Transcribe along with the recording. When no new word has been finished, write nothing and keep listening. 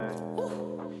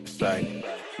It's like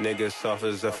niggas soft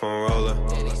as a phone roller.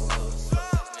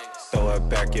 Throw it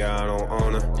back, yeah, I don't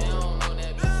own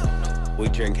her. We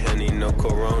drink Henny, no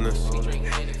Coronas.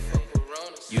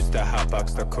 Used to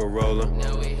hotbox the Corolla.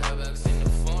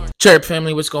 Chirp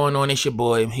family, what's going on? It's your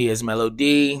boy,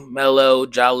 HeIsMellowD, Mellow,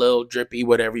 Jalil, Drippy,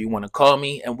 whatever you want to call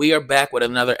me. And we are back with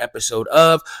another episode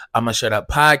of Ima Shut Up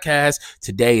podcast.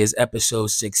 Today is episode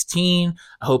 16.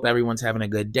 I hope everyone's having a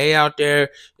good day out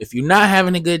there. If you're not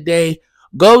having a good day,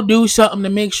 go do something to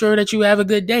make sure that you have a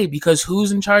good day, because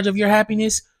who's in charge of your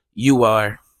happiness? You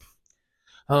are.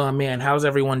 Oh man, how's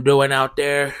everyone doing out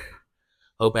there?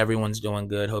 Hope everyone's doing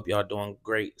good. Hope y'all doing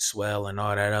great, swell, and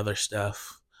all that other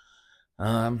stuff.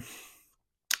 I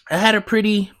had a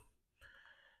pretty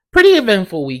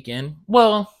eventful weekend.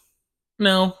 Well,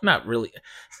 no, not really.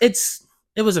 It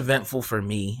was eventful for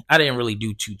me. I didn't really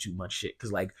do too much shit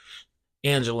because like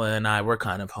Angela and I were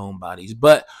kind of homebodies,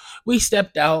 but we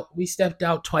stepped out. We stepped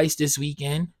out twice this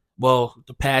weekend. Well,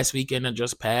 the past weekend that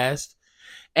just passed,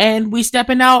 and we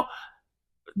stepping out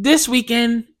this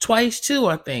weekend twice too,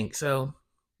 I think. So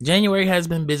January has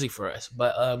been busy for us,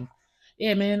 but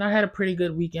yeah, man, I had a pretty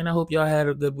good weekend. I hope y'all had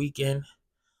a good weekend.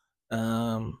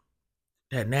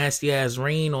 That nasty ass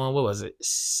rain on, what was it,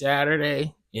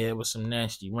 Saturday? Yeah, it was some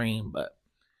nasty rain, but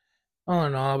all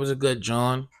in all, it was a good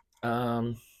John.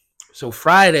 So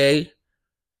Friday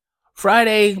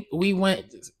we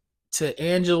went to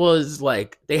Angela's,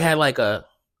 like they had like a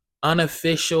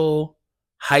unofficial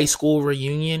high school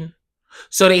reunion.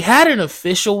 So they had an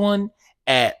official one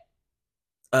at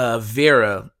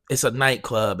Vera. It's a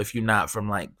nightclub if you're not from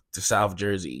like the South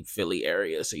Jersey, Philly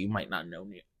area, so you might not know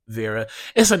Vera.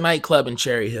 It's a nightclub in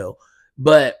Cherry Hill.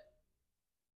 But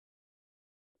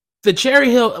the Cherry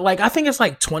Hill, like I think it's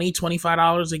like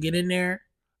 $25 to get in there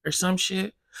or some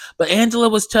shit. But Angela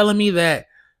was telling me that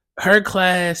her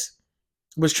class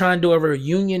was trying to do a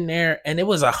reunion there and it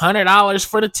was $100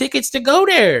 for the tickets to go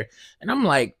there. And I'm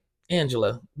like,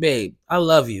 Angela, babe, I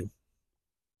love you,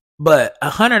 but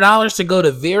 $100 to go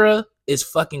to Vera is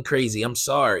fucking crazy. I'm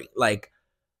sorry. Like,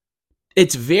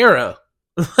 it's Vera.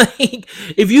 Like,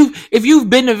 if you've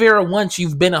been to Vera once,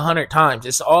 you've been 100 times.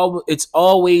 It's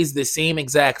always the same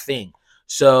exact thing.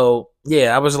 So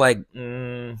yeah, I was like,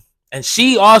 and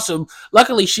she also,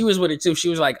 luckily, she was with it too. She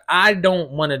was like, I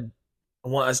don't want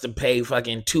us to pay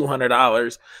fucking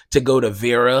 $200 to go to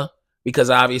Vera,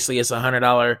 because obviously it's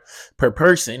 $100 per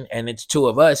person and it's two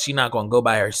of us. She's not gonna go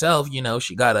by herself. You know,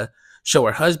 she gotta show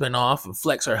her husband off and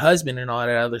flex her husband and all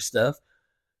that other stuff.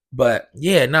 But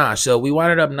yeah, nah. So we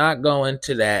wound up not going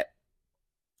to that,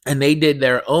 and they did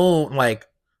their own, like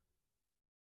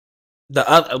the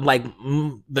other, like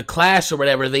the class or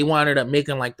whatever. They wound up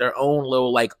making like their own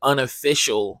little like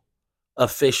unofficial,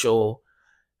 official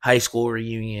high school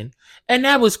reunion, and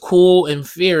that was cool in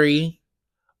theory.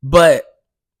 But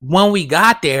when we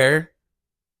got there,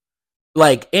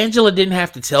 like Angela didn't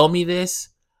have to tell me this.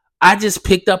 I just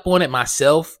picked up on it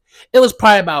myself. It was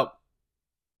probably about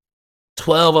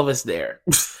 12 of us there.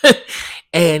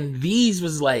 And these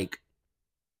was like,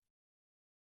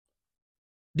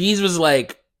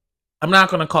 I'm not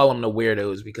going to call them the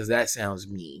weirdos because that sounds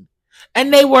mean.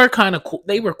 And they were kind of cool.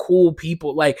 They were cool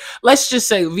people. Like, let's just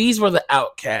say these were the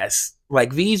outcasts.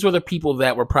 Like, these were the people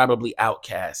that were probably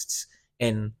outcasts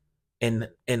in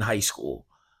high school.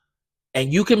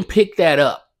 And you can pick that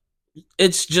up.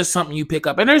 It's just something you pick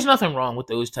up. And there's nothing wrong with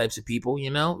those types of people, you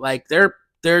know? Like, they're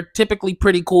typically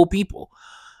pretty cool people.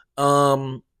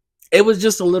 It was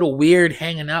just a little weird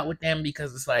hanging out with them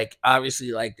because it's like,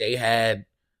 obviously, like they had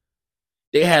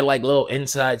like little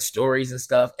inside stories and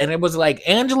stuff. And it was like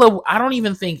Angela, I don't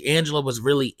even think Angela was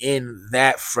really in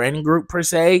that friend group per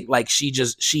se. Like she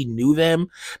knew them,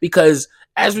 because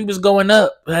as we was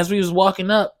walking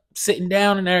up, sitting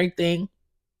down and everything,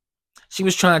 she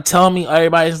was trying to tell me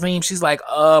everybody's name. She's like,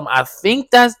 I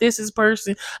think that's this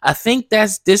person. I think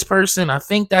that's this person. I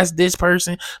think that's this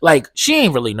person. Like, she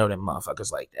ain't really know them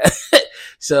motherfuckers like that.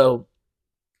 So,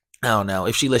 I don't know.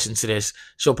 If she listens to this,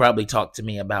 she'll probably talk to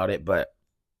me about it,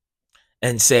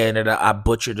 and saying that I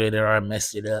butchered it or I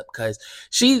messed it up. Because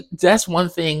that's one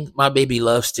thing my baby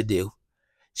loves to do.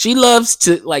 She loves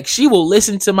to, like, she will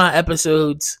listen to my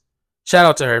episodes. Shout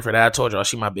out to her for that. I told y'all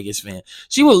she my biggest fan.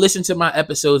 She will listen to my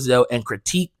episodes though and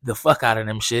critique the fuck out of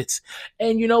them shits.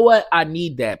 And you know what? I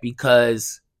need that,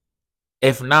 because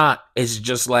if not, it's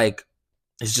just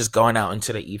going out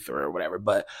into the ether or whatever.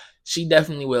 But she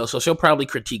definitely will. So she'll probably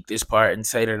critique this part and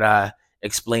say that I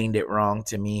explained it wrong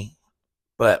to me.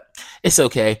 But it's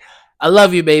okay. I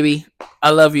love you, baby.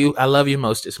 I love you. I love you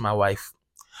most. It's my wife.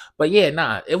 But yeah,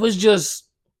 nah. It was just,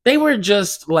 they were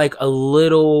just like a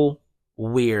little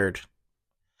weird.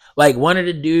 Like one of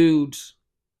the dudes,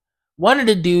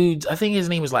 I think his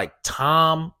name was like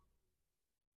Thomas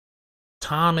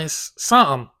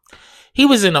something. He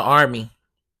was in the army,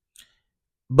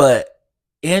 but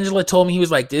Angela told me, he was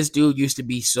like, this dude used to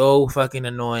be so fucking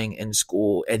annoying in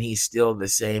school, and he's still the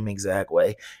same exact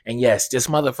way. And yes, this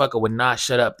motherfucker would not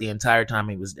shut up the entire time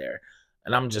he was there.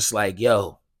 And I'm just like,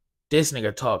 yo, this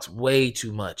nigga talks way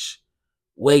too much.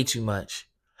 Way too much.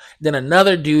 Then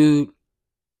another dude,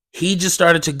 he just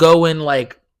started to go in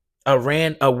like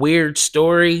a weird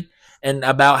story and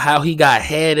about how he got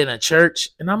head in a church.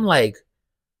 And I'm like,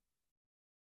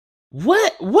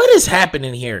 what is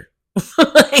happening here?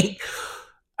 Like,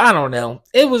 I don't know.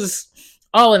 It was,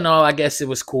 all in all, I guess it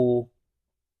was cool.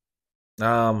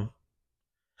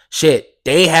 Shit,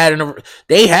 they had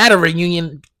a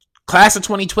reunion, class of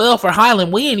 2012 for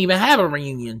Highland. We didn't even have a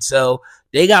reunion, so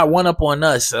they got one up on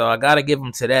us. So I gotta give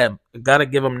them to them. I gotta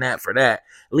give them that for that.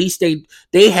 At least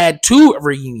they had two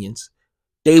reunions.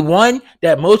 They one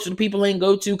that most of the people ain't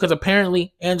go to, because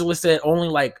apparently Angela said only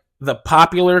like the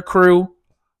popular crew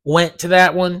went to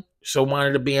that one. So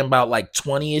wanted to be about like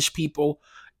 20-ish people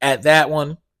at that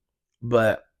one.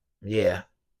 But yeah,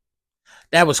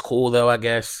 that was cool though, I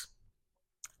guess.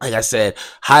 Like I said,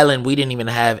 Highland, we didn't even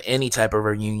have any type of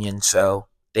reunion, so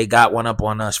they got one up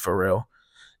on us for real.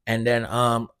 And then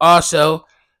also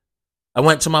I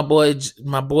went to my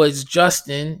boy's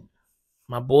Justin.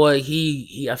 My boy,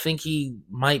 he I think he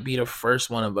might be the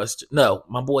first one of us no,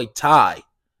 my boy Ty.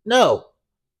 No.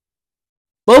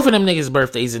 Both of them niggas'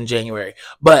 birthdays in January.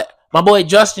 But my boy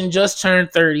Justin just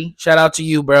turned 30. Shout out to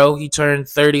you, bro. He turned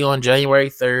 30 on January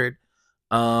 3rd.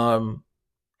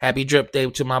 Happy drip day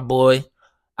to my boy.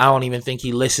 I don't even think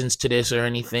he listens to this or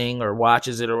anything or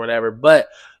watches it or whatever. But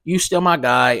you still my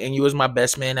guy, and you was my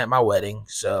best man at my wedding.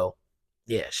 So,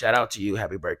 yeah, shout out to you.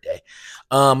 Happy birthday.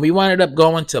 We wound up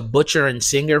going to Butcher and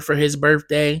Singer for his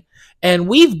birthday. And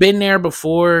we've been there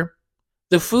before.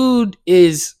 The food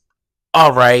is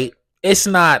all right. It's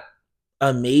not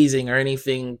amazing or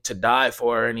anything to die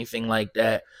for or anything like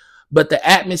that. But the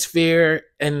atmosphere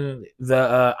and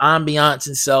the ambiance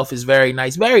itself is very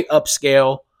nice, very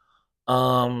upscale,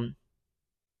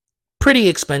 pretty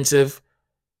expensive.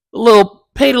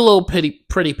 Paid a little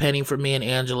pretty penny for me and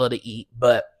Angela to eat.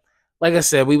 But like I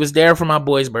said, we was there for my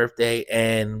boy's birthday,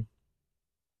 and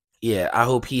yeah, I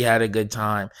hope he had a good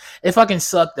time. It fucking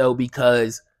sucked though,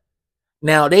 because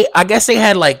now I guess they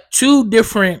had like two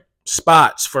different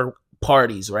spots for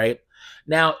parties, right?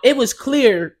 Now it was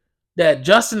clear that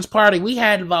Justin's party, we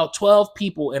had about 12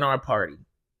 people in our party.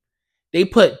 They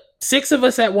put 6 of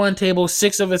us at one table,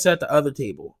 6 of us at the other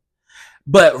table.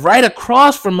 But right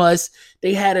across from us,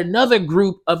 they had another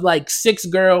group of like 6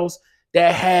 girls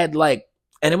that had like,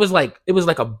 and it was like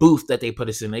a booth that they put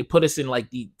us in. They put us in like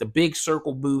the big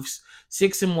circle booths,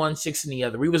 6 in one, 6 in the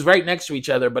other. We was right next to each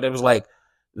other, but it was like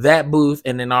that booth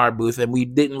and then our booth, and we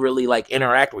didn't really like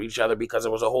interact with each other because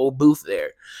there was a whole booth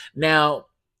there. Now,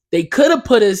 they could have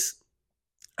put us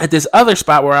at this other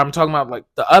spot where I'm talking about, like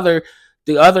the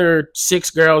other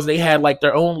 6 girls, they had like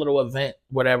their own little event,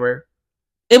 whatever.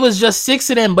 It was just 6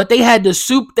 of them, but they had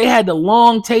the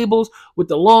long tables with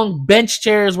the long bench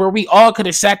chairs where we all could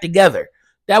have sat together.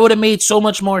 That would have made so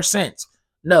much more sense.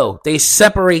 No, they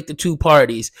separate the two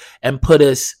parties and put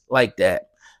us like that.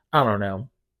 I don't know.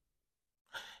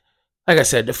 Like I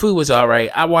said, the food was all right.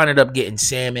 I wound up getting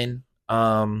salmon.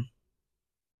 I'm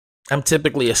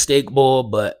typically a steak bull,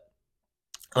 but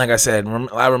like I said,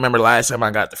 I remember last time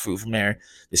I got the food from there,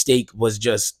 the steak was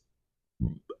just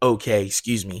okay.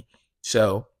 Excuse me.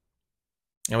 So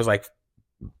I was like,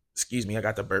 excuse me, I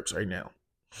got the burps right now.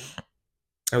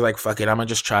 I was like, fuck it, I'm gonna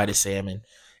just try the salmon.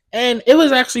 And it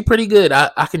was actually pretty good.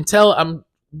 I can tell I'm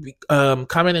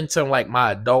coming into like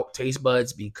my adult taste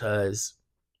buds, because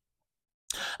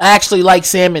I actually like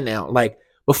salmon now. Like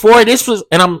before this was,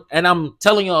 and I'm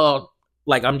telling y'all,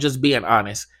 like, I'm just being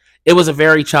honest. It was a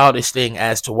very childish thing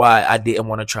as to why I didn't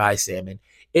want to try salmon.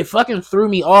 It fucking threw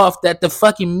me off that the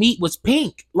fucking meat was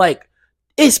pink. Like,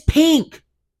 it's pink.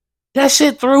 That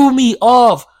shit threw me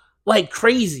off like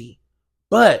crazy.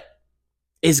 But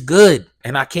it's good,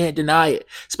 and I can't deny it.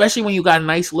 Especially when you got a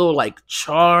nice little like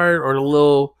char, or a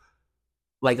little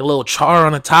char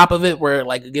on the top of it, where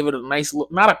like give it a nice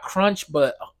look, not a crunch,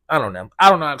 but I don't know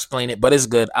how to explain it, but it's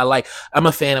good. I'm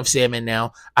a fan of salmon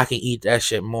now. I can eat that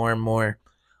shit more and more.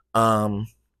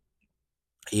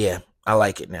 Yeah, I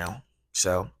like it now.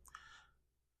 So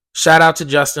shout out to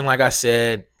Justin, like I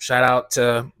said. Shout out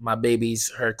to my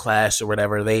babies, her class or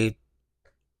whatever.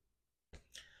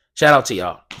 Shout out to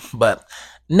y'all. But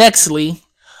nextly,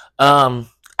 I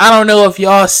don't know if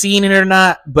y'all seen it or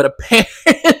not, but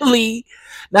apparently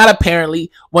not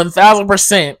apparently,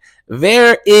 1000%,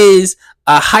 there is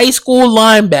a high school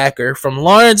linebacker from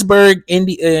Lawrenceburg,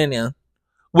 Indiana,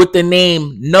 with the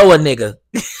name Noah Knigga.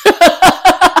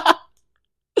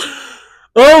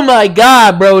 Oh my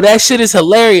God, bro. That shit is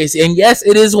hilarious. And yes,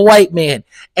 it is a white man.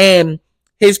 And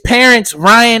his parents,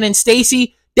 Ryan and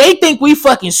Stacy, they think we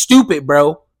fucking stupid,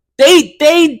 bro. They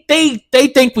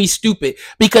think we stupid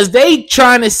because they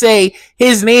trying to say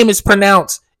his name is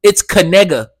pronounced it's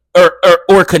Knigga or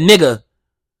Knigga.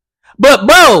 But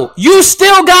bro, you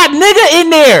still got nigga in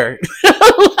there.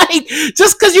 Like,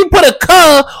 just because you put a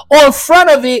 "k" on front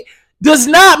of it does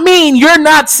not mean you're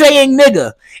not saying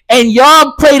nigga. And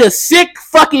y'all played a sick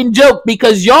fucking joke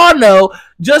because y'all know,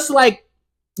 just like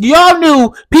y'all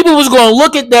knew people was going to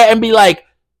look at that and be like,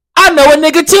 I know a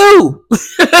nigga too.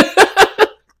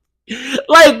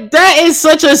 Like, that is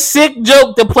such a sick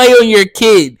joke to play on your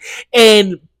kid.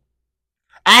 And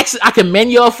actually, I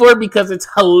commend y'all for it because it's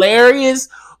hilarious.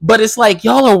 But it's like,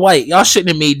 y'all are white. Y'all shouldn't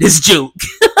have made this joke.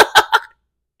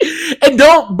 And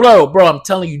don't, bro, I'm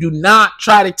telling you, do not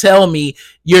try to tell me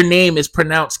your name is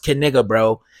pronounced Knigga,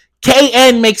 bro.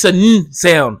 KN makes a n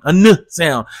sound,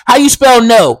 How you spell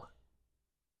no?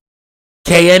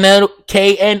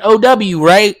 KNOW,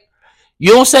 right?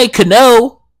 You don't say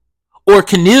canoe or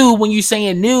canoe when you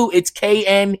saying new. It's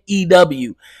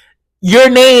KNEW. Your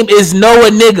name is Noah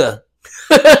Knigga.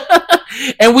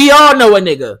 And we all know a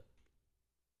nigga.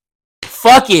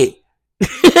 Fuck it.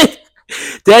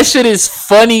 That shit is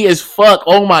funny as fuck.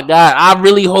 Oh my God. I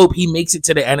really hope he makes it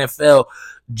to the NFL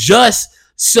just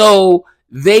so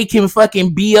they can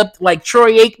fucking be up, like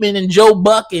Troy Aikman and Joe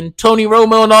Buck and Tony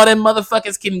Romo and all them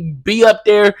motherfuckers can be up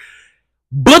there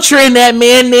butchering that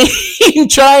man name,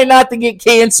 trying not to get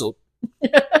canceled.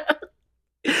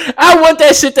 I want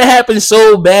that shit to happen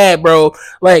so bad, bro.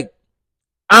 Like,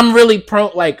 I'm really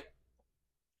like,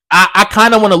 I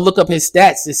kind of want to look up his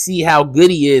stats to see how good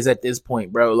he is at this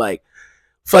point, bro. Like,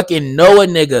 fucking Noah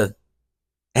Knigga.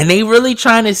 And they really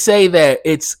trying to say that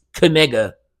it's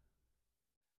Knigga.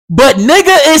 But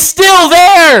nigga is still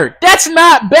there. That's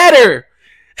not better.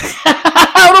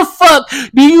 How the fuck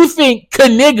do you think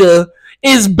Knigga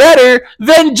is better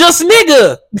than just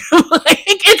nigga? Like,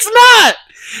 it's not.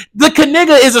 The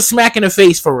Knigga is a smack in the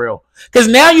face for real. Because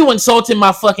now you insulting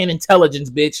my fucking intelligence,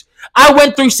 bitch. I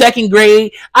went through second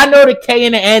grade. I know the K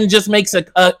and the N just makes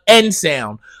a N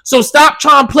sound. So stop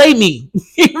trying to play me.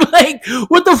 Like,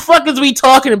 what the fuck is we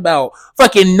talking about?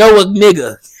 Fucking Noah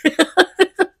Knigga.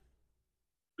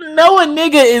 Noah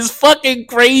Knigga is fucking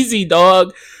crazy,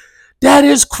 dog. That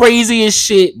is crazy as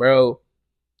shit, bro.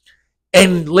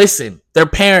 And listen,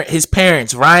 his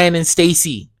parents, Ryan and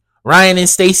Stacy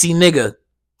Knigga.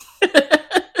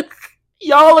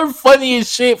 Y'all are funny as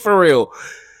shit for real.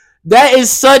 That is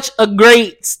such a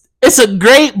great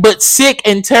but sick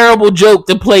and terrible joke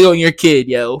to play on your kid,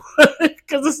 yo.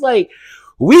 Because it's like,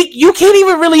 you can't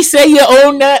even really say your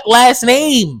own last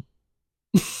name.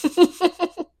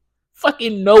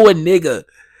 Fucking Noah Knigga.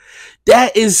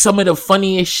 That is some of the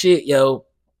funniest shit, yo.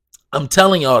 I'm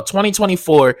telling y'all,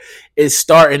 2024 is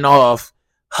starting off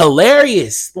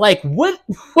hilarious. Like, what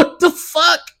the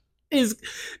fuck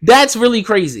that's really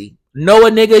crazy.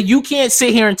 Noah Knigga, you can't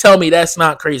sit here and tell me that's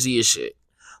not crazy as shit.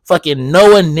 Fucking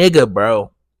Noah Knigga,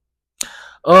 bro.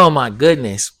 Oh my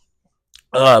goodness.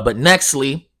 But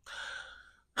nextly,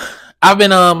 I've been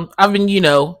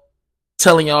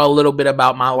telling y'all a little bit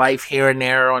about my life here and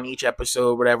there on each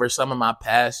episode, whatever, some of my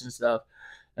past and stuff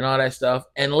and all that stuff.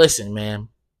 And listen, man,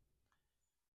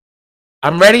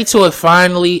 I'm ready to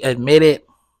finally admit it.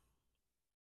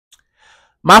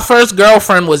 My first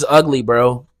girlfriend was ugly,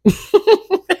 bro.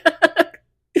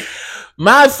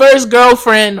 My first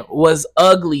girlfriend was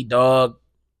ugly, dog.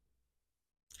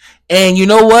 And you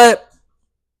know what?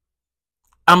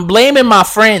 I'm blaming my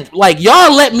friends. Like,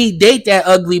 y'all let me date that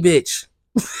ugly bitch.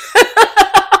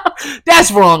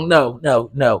 That's wrong.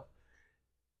 No.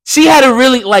 She had a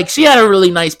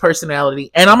really nice personality.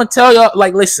 And I'm going to tell y'all,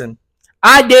 like, listen,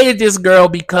 I dated this girl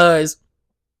because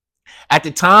at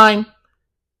the time,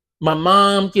 my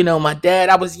mom, my dad,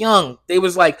 I was young. They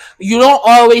was like, you don't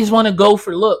always want to go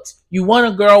for looks. You want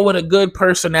a girl with a good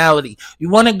personality. You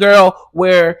want a girl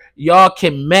where y'all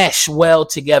can mesh well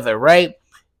together, right?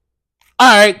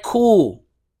 All right, cool.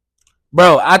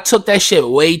 Bro, I took that shit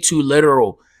way too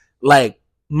literal. Like,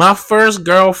 my first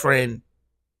girlfriend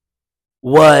she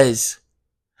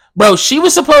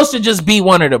was supposed to just be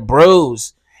one of the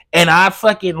bros. And I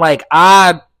fucking, like,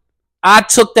 I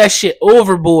took that shit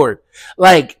overboard.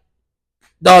 Like,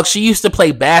 dog, she used to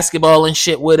play basketball and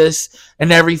shit with us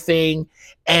and everything.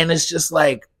 And it's just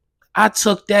like, I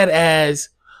took that as,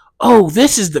 oh,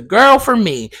 this is the girl for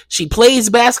me. She plays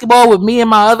basketball with me and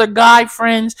my other guy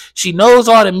friends. She knows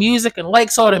all the music and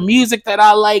likes all the music that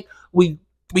I like. We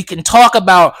can talk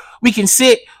about, we can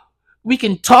sit, we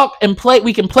can talk and play,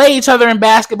 we can play each other in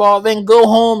basketball, then go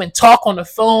home and talk on the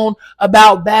phone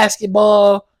about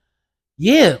basketball.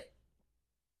 Yeah.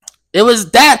 It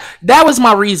was that was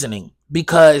my reasoning,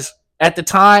 because at the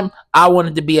time I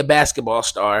wanted to be a basketball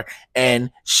star and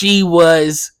she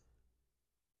was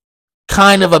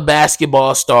kind of a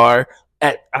basketball star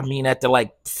at the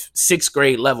like 6th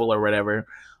grade level or whatever,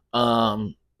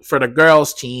 for the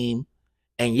girls team.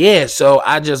 And yeah, so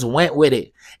I just went with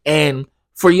it. And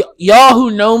for y'all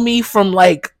who know me from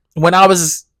like when I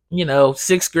was,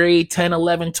 6th grade, 10,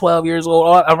 11, 12 years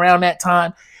old, around that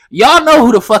time, y'all know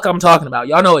who the fuck I'm talking about.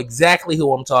 Y'all know exactly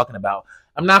who I'm talking about.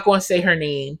 I'm not going to say her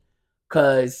name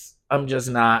because I'm just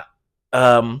not.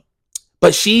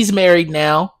 But she's married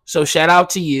now, so shout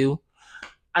out to you.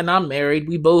 And I'm married.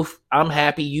 I'm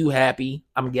happy, you happy,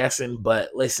 I'm guessing.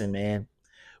 But listen, man,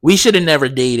 we should have never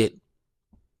dated.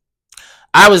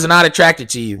 I was not attracted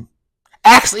to you.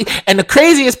 Actually, and the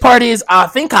craziest part is I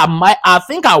think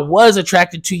I was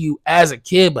attracted to you as a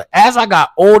kid, but as I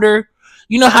got older,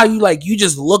 you know how you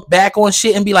just look back on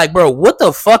shit and be like, bro, what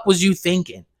the fuck was you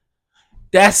thinking?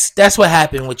 That's what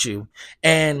happened with you.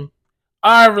 And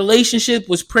our relationship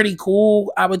was pretty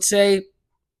cool, I would say.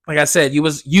 Like I said,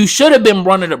 you should have been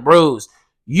one of the bros.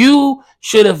 You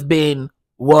should have been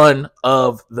one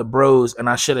of the bros, and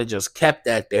I should have just kept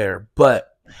that there. But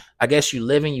I guess you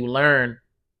live and you learn.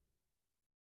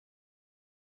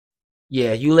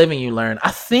 Yeah, you live and you learn.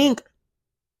 I think,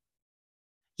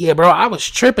 yeah, bro, I was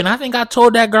tripping. I think I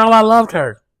told that girl I loved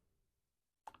her.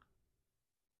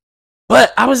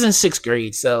 But I was in 6th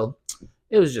grade, so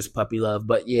it was just puppy love.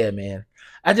 But yeah, man,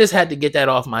 I just had to get that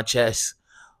off my chest.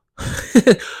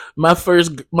 my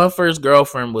first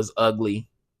girlfriend was ugly.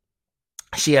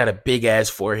 She had a big ass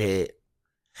forehead.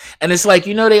 And it's like,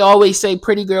 they always say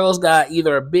pretty girls got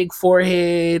either a big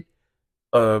forehead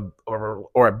or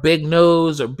a big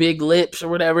nose or big lips or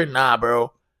whatever. Nah,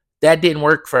 bro. That didn't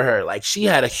work for her. Like, she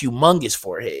had a humongous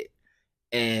forehead.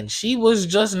 And she was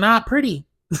just not pretty.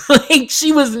 Like,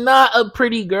 she was not a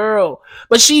pretty girl.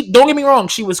 But don't get me wrong,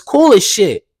 she was cool as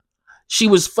shit. She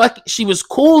was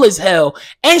cool as hell.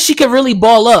 And she could really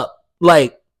ball up.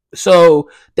 Like, so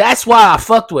that's why I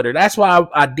fucked with her. That's why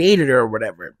I dated her or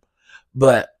whatever.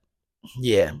 But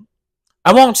yeah,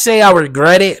 I won't say I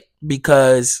regret it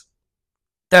because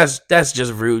that's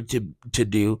just rude to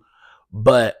do.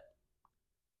 But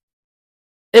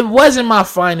it wasn't my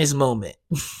finest moment.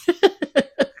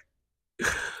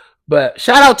 But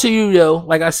shout out to you, yo.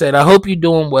 Like I said, I hope you're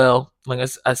doing well. Like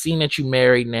I seen that you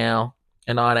married now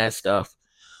and all that stuff.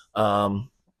 I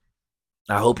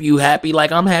hope you happy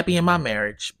like I'm happy in my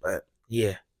marriage. But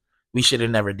yeah, we should have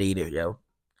never dated, yo.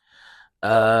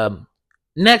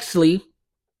 Nextly,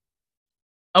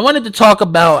 I wanted to talk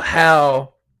about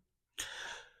how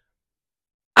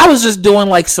I was just doing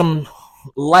like some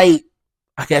light,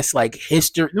 I guess, like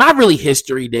history, not really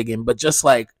history digging, but just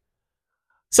like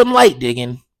some light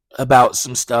digging about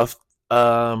some stuff.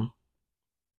 Like,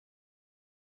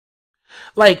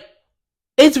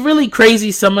 it's really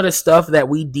crazy some of the stuff that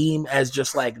we deem as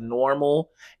just like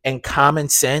normal and common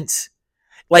sense.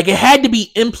 Like, it had to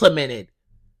be implemented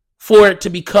for it to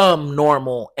become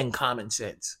normal and common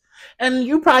sense. And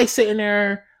you probably sitting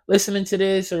there listening to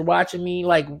this or watching me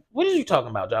like, what are you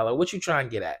talking about, Jalo? What you trying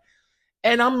to get at?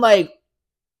 And I'm like,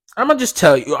 I'm gonna just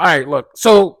tell you. All right, look.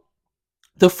 So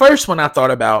the first one I thought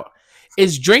about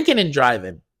is drinking and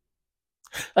driving.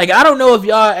 Like, I don't know if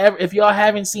y'all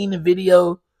haven't seen the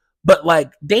video, but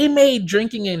like, they made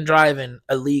drinking and driving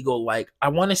illegal. Like, I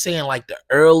want to say in like the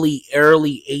early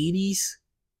 80s.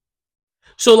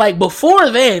 So like, before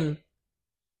then,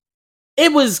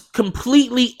 it was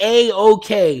completely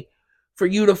A-okay for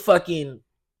you to fucking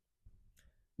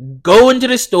go into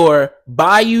the store,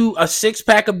 buy you a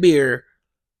 6-pack of beer,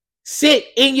 sit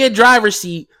in your driver's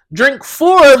seat, drink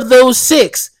 4 of those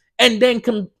 6, and then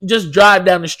just drive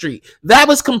down the street. That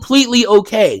was completely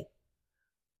okay.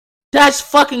 That's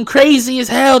fucking crazy as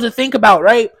hell to think about,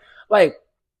 right? Like,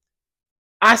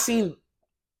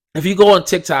 if you go on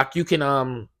TikTok, you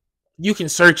can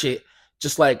search it,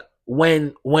 just like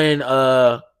when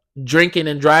drinking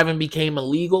and driving became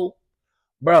illegal,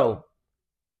 bro.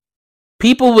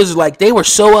 People was like, they were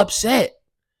so upset.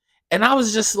 And I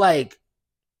was just like,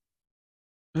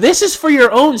 this is for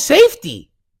your own safety.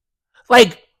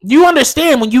 Like, you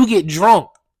understand when you get drunk,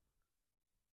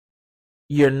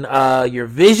 your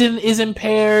vision is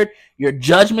impaired, your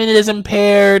judgment is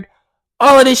impaired,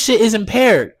 all of this shit is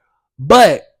impaired.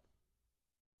 But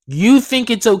You think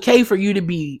it's okay for you to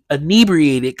be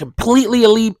inebriated,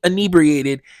 completely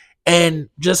inebriated, and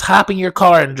just hop in your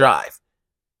car and drive.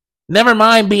 Never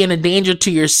mind being a danger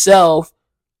to yourself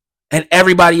and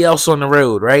everybody else on the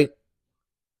road, right?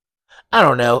 I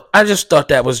don't know. I just thought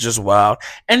that was just wild.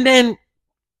 And then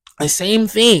the same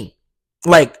thing,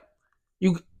 like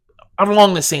you,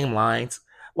 along the same lines,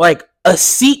 like a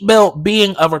seatbelt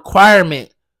being a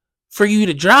requirement for you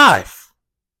to drive.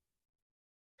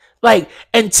 Like,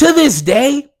 and to this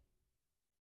day,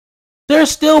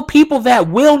 there's still people that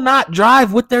will not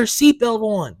drive with their seatbelt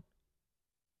on.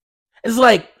 It's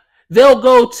like they'll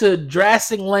go to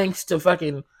drastic lengths to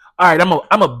fucking, all right,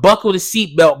 I'm a buckle the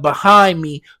seatbelt behind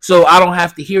me so I don't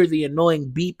have to hear the annoying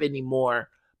beep anymore,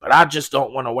 but I just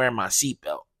don't want to wear my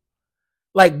seatbelt.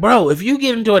 Like, bro, if you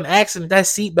get into an accident, that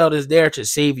seatbelt is there to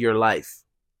save your life.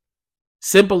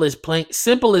 Simple as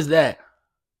that.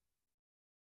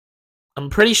 I'm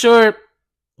pretty sure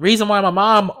reason why my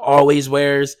mom always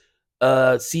wears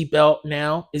a seatbelt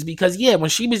now is because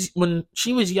when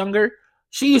she was younger,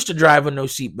 she used to drive with no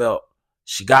seatbelt.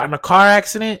 She got in a car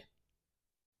accident,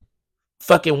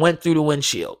 fucking went through the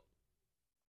windshield.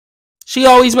 She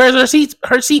always wears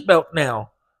her seatbelt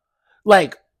now.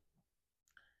 Like,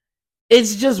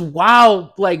 it's just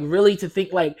wild, like, really to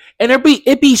think, like, and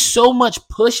it'd be so much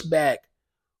pushback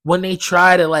when they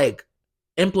try to, like,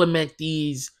 implement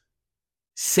these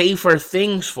safer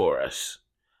things for us.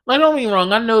 Like, don't get me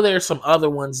wrong, I know there's some other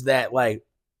ones that, like,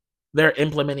 they're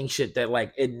implementing shit that,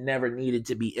 like, it never needed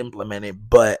to be implemented,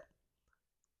 but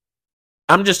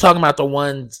I'm just talking about the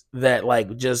ones that,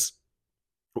 like, just,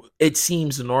 it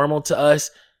seems normal to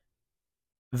us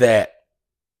that,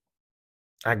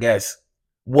 I guess,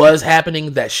 was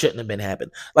happening that shouldn't have been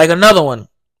happening. Like, another one,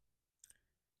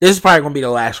 this is probably going to be the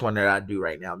last one that I do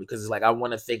right now because it's like, I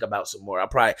want to think about some more.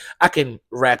 I can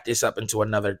wrap this up into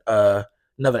another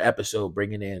episode,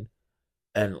 bringing in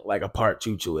and like a part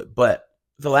 2 to it. But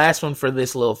the last one for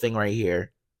this little thing right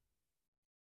here,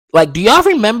 like, do y'all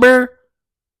remember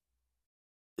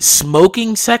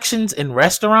smoking sections in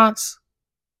restaurants?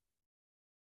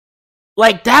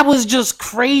 Like, that was just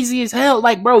crazy as hell.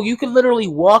 Like, bro, you could literally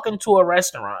walk into a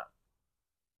restaurant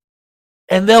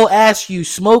and they'll ask you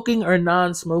smoking or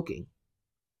non-smoking.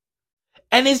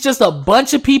 And it's just a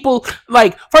bunch of people.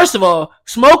 Like, first of all,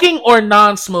 smoking or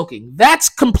non-smoking, that's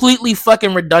completely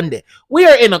fucking redundant. We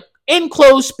are in an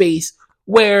enclosed space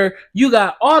where you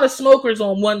got all the smokers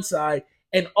on one side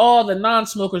and all the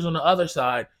non-smokers on the other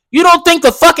side. You don't think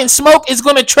the fucking smoke is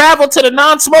going to travel to the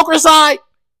non-smoker side?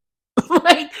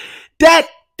 Like, that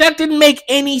didn't make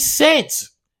any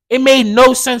sense. It made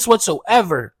no sense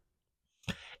whatsoever.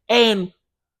 And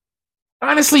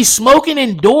honestly, smoking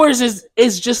indoors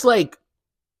is just like,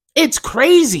 it's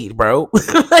crazy, bro.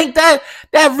 Like, that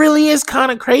really is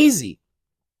kind of crazy.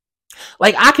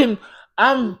 Like,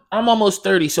 I'm almost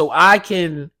 30, so I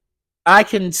can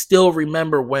still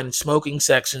remember when smoking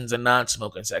sections and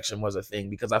non-smoking section was a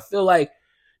thing, because I feel like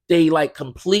they, like,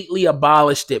 completely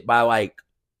abolished it by, like,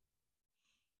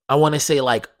 I want to say,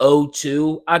 like,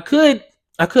 '02. I could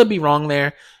be wrong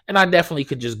there, and I definitely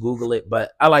could just Google it,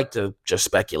 but I like to just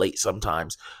speculate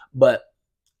sometimes. But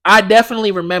I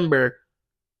definitely remember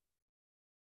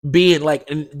being like,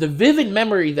 and the vivid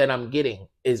memory that I'm getting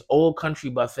is Old Country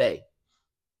Buffet.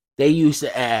 They used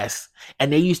to ask,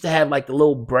 and they used to have like the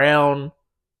little brown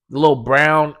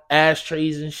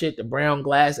ashtrays and shit, the brown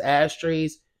glass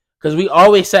ashtrays. Because we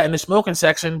always sat in the smoking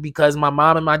section because my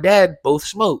mom and my dad both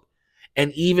smoked.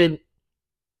 And even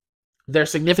their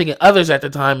significant others at the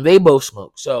time, they both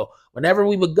smoked. So whenever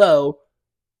we would go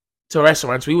to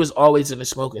restaurants, we was always in the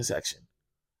smoking section.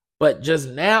 But just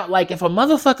now, like, if a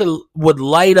motherfucker would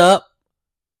light up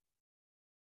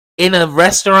in a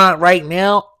restaurant right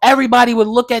now, everybody would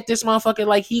look at this motherfucker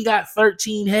like he got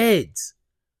 13 heads.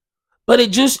 But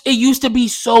it used to be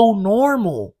so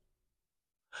normal.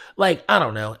 Like, I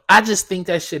don't know. I just think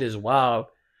that shit is wild.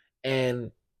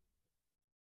 And,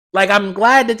 like, I'm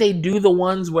glad that they do the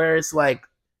ones where it's like,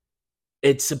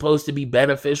 it's supposed to be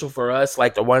beneficial for us.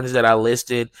 Like the ones that I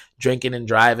listed, drinking and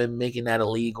driving, making that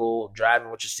illegal, driving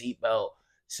with your seatbelt,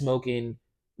 smoking,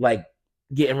 like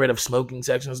getting rid of smoking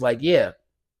sections. Like, yeah,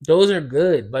 those are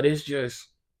good. But it's just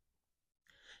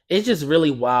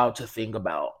really wild to think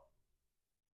about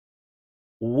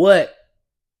what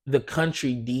the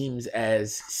country deems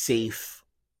as safe,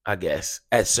 I guess,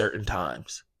 at certain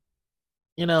times.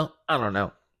 You know, I don't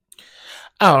know.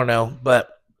 But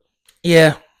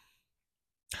yeah.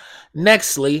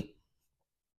 Nextly,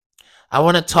 I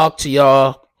want to talk to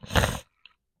y'all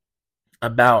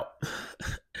about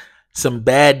some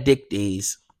bad dick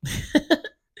days.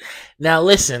 Now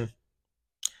listen,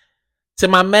 To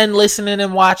my men listening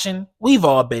and watching, we've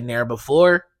all been there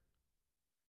before.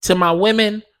 To my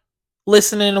women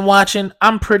listening and watching,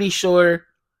 I'm pretty sure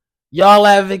y'all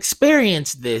have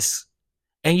experienced this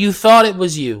and you thought it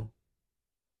was you.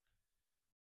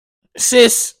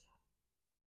 Sis,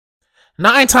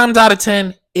 9 times out of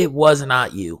 10, it was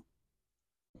not you.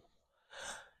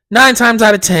 9 times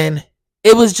out of 10,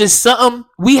 it was just something.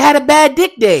 We had a bad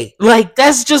dick day. Like,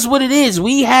 that's just what it is.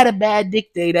 We had a bad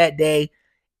dick day that day.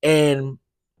 And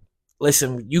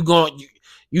listen, you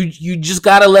just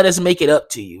gotta let us make it up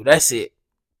to you. That's it.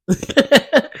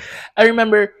 I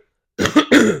remember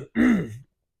oh,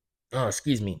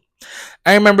 excuse me.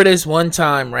 I remember this one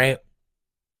time, right?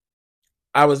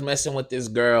 I was messing with this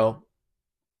girl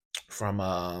from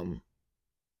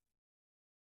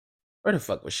where the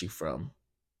fuck was she from?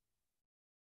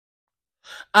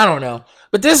 I don't know.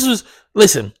 But this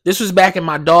was back in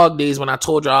my dog days when I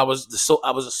told you I was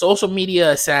a social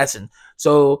media assassin.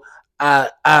 So I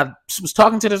was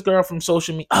talking to this girl from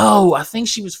social media. Oh, I think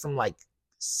she was from like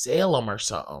Salem or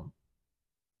something.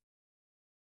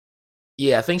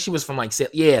 Yeah, I think she was from like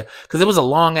Salem. Yeah, because it was a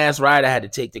long ass ride I had to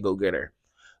take to go get her.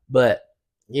 But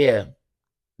yeah,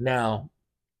 now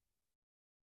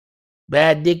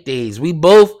bad dick days. We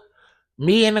both,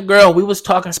 me and the girl, we was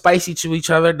talking spicy to each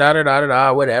other, da da da da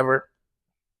da, whatever.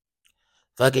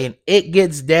 Fucking, it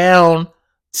gets down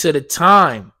to the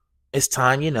time. It's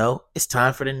time, it's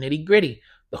time for the nitty gritty,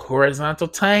 the horizontal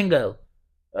tango.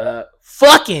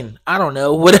 Fucking, I don't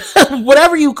know,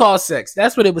 whatever you call sex.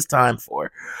 That's what it was time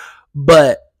for.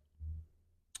 But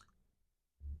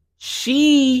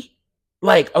she,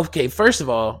 like, okay, first of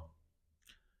all,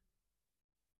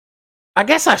 I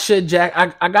guess I should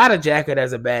I got a jacket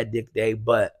as a bad dick day,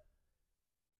 but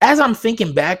as I'm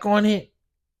thinking back on it,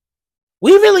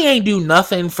 we really ain't do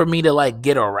nothing for me to like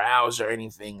get aroused or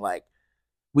anything. Like,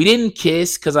 we didn't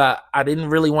kiss because I didn't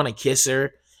really want to kiss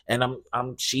her, and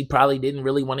she probably didn't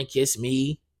really want to kiss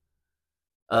me.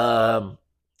 I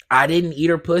didn't eat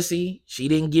her pussy. She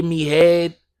didn't give me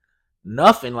head.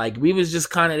 Nothing. Like, we was just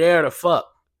kind of there to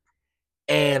fuck,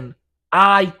 and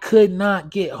I could not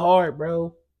get hard,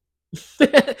 bro.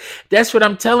 That's what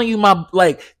I'm telling you,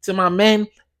 to my men.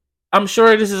 I'm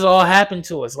sure this has all happened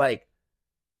to us. Like,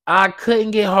 I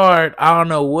couldn't get hard. I don't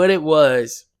know what it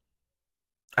was.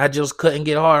 I just couldn't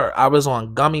get hard. I was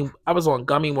on gummy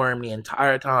worm the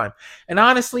entire time. And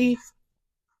honestly,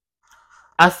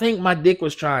 I think my dick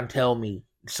was trying to tell me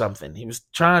something. He was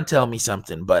trying to tell me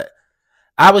something, but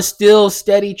I was still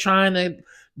steady trying to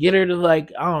get her to,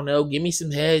 like, I don't know, give me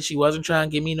some head. She wasn't trying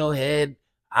to give me no head.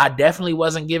 I definitely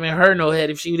wasn't giving her no head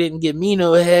if she didn't give me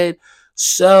no head.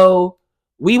 So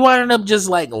we wound up just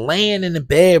like laying in the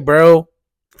bed, bro,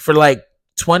 for like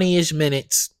 20-ish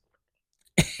minutes.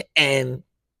 And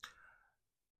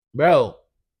bro,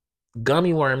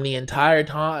 gummy worm the entire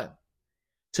time,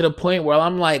 to the point where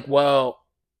I'm like, well,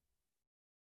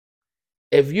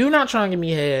 if you're not trying to give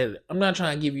me head, I'm not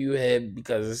trying to give you head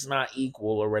because it's not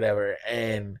equal or whatever.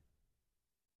 And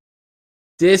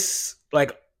this,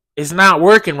 like, it's not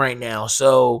working right now.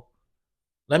 So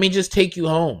let me just take you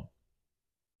home.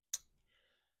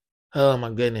 Oh my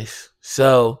goodness.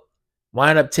 So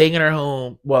wind up taking her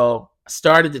home. Well, I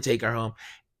started to take her home.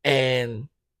 And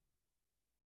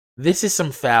this is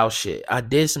some foul shit. I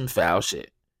did some foul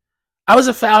shit. I was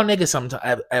a foul nigga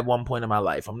sometime at one point in my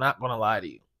life. I'm not gonna lie to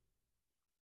you.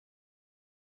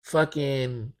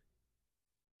 Fucking,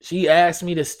 she asked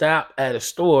me to stop at a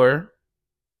store.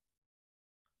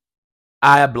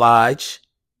 I oblige.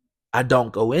 I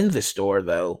don't go in the store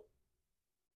though.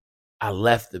 I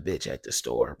left the bitch at the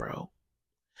store, bro.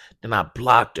 Then I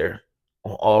blocked her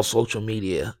on all social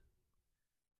media.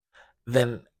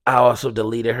 Then I also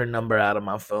deleted her number out of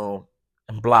my phone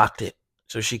and blocked it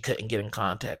so she couldn't get in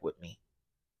contact with me.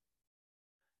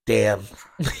 Damn.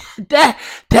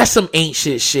 That's some ain't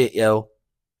shit, yo.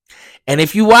 And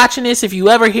if you watching this, if you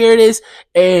ever hear this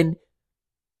and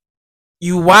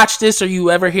you watch this or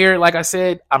you ever hear it, like I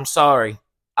said, I'm sorry.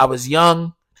 I was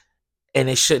young and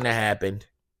it shouldn't have happened.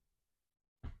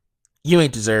 You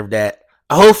ain't deserve that.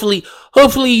 Hopefully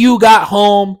you got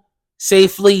home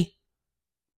safely,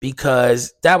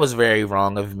 because that was very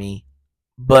wrong of me.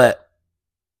 But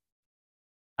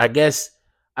I guess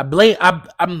I'm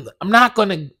not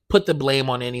gonna put the blame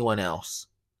on anyone else,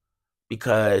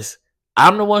 because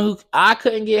I'm the one who, I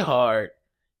couldn't get hard.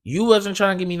 You wasn't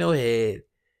trying to give me no head,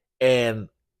 and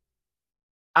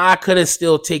I could have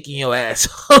still taken your ass.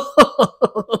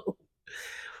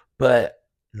 But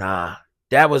nah,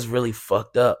 that was really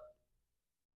fucked up.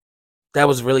 That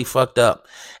was really fucked up.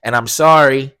 And I'm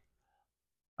sorry.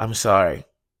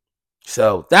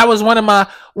 So that was one of my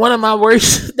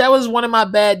worst. That was one of my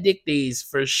bad dick days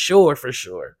for sure. For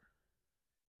sure,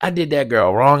 I did that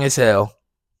girl wrong as hell.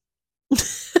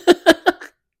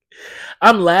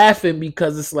 I'm laughing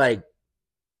because it's like,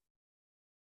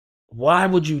 why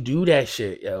would you do that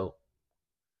shit, yo?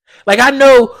 Like I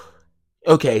know,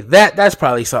 okay, that's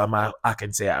probably something I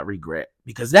can say I regret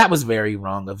because that was very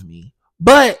wrong of me.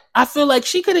 But I feel like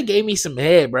she could have gave me some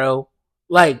head, bro.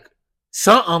 Like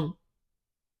something.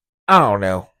 I don't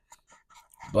know.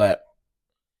 But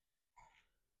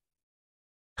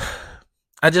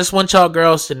I just want y'all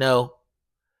girls to know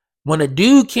when a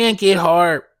dude can't get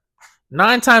hard,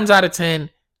 9 times out of 10,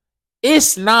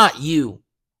 it's not you.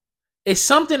 It's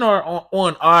something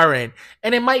on our end.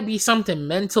 And it might be something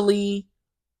mentally.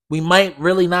 We might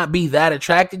really not be that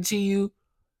attracted to you.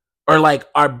 Or like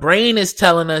our brain is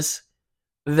telling us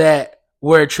that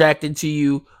we're attracted to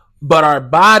you, but our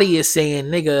body is saying,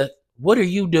 nigga, what are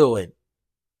you doing?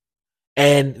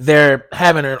 And they're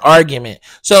having an argument.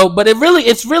 So, but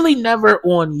it's really never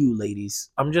on you,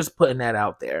 ladies. I'm just putting that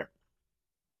out there.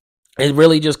 It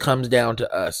really just comes down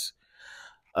to us.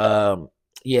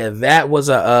 Yeah, that was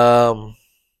a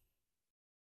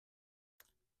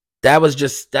that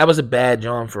was a bad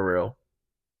John for real.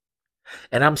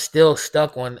 And I'm still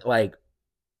stuck on like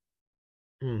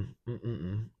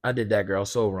I did that girl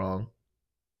so wrong.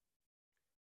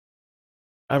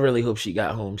 I really hope she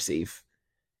got home safe.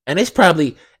 And it's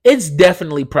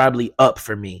definitely probably up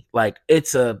for me. Like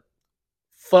it's a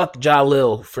fuck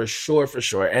Jalil for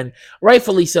sure. And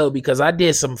rightfully so, because that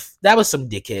was some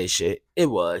dickhead shit. It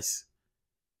was.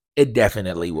 It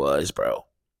definitely was, bro.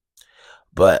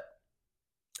 But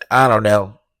I don't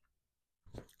know.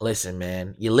 Listen,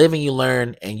 man, you live and you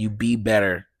learn and you be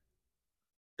better.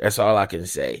 That's all I can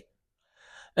say.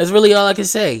 That's really all I can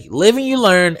say. Live and you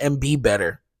learn and be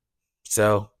better.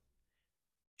 So,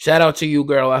 shout out to you,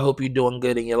 girl. I hope you're doing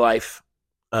good in your life.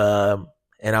 And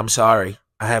I'm sorry.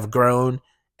 I have grown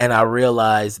and I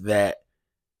realized that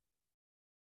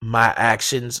my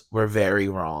actions were very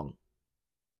wrong.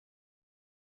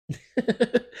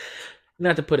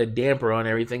 Not to put a damper on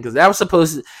everything, because that was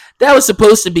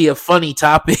supposed to be a funny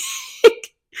topic.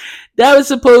 That was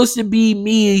supposed to be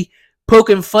me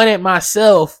poking fun at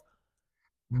myself.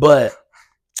 But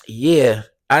yeah,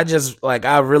 I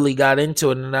really got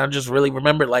into it, and I just really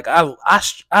remembered like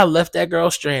I left that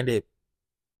girl stranded.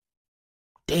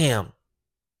 Damn.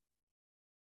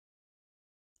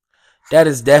 That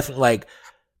is definitely like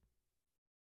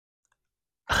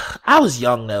I was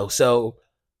young though, so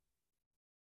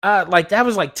like that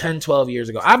was like 10, 12 years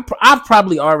ago. I've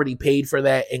probably already paid for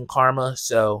that in karma,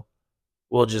 so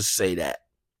we'll just say that.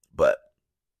 But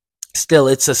still,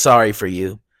 it's a sorry for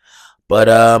you. But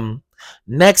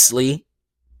nextly,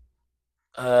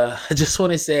 I just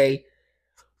want to say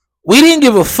we didn't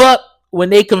give a fuck when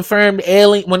they confirmed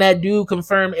when that dude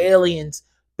confirmed aliens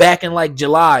back in like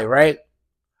July, right?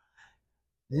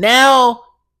 Now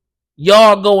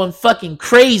y'all going fucking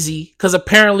crazy because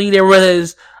apparently there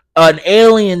was an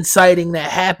alien sighting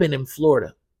that happened in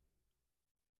Florida.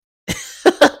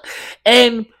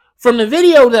 And from the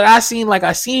video that I seen, like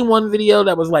I seen one video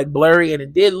that was like blurry and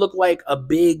it did look like a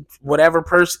big whatever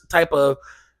person type of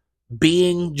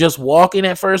being just walking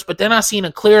at first, but then I seen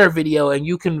a clearer video and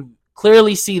you can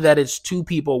clearly see that it's 2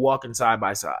 people walking side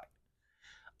by side.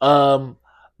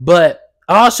 But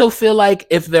I also feel like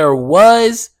if there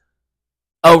was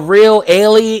a real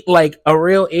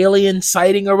alien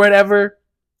sighting or whatever,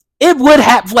 it would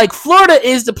have like Florida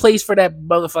is the place for that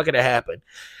motherfucker to happen.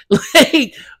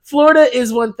 Like Florida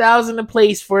is 1,000 the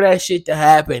place for that shit to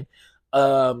happen.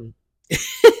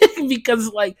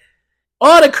 Because like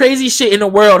all the crazy shit in the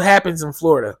world happens in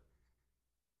Florida.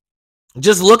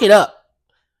 Just look it up.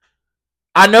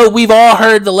 I know we've all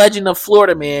heard the legend of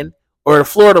Florida Man or the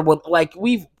Florida one. Like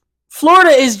Florida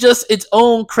is just its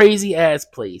own crazy ass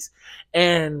place.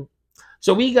 And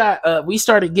so we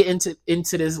started getting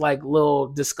into this like little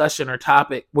discussion or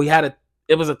topic.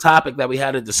 It was a topic that we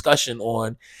had a discussion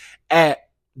on at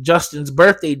Justin's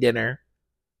birthday dinner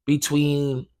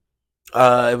between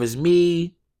it was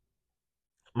me,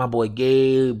 my boy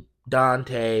Gabe,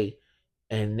 Dante,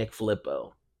 and Nick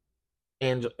Filippo.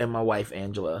 And my wife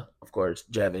Angela, of course,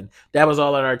 Jevin. That was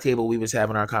all at our table. We was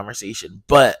having our conversation.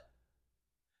 But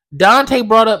my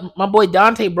boy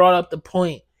Dante brought up the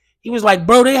point. He was like,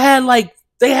 bro, they had like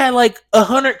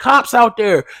 100 cops out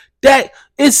there. That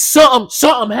is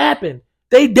something happened.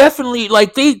 They definitely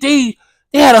like they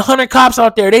had 100 cops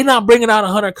out there. They not bringing out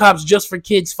 100 cops just for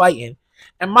kids fighting.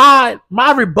 And my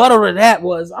rebuttal to that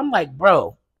was, I'm like,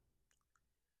 bro,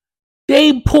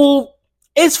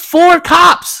 it's 4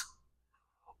 cops.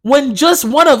 when just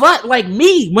one of us, like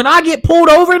me, when I get pulled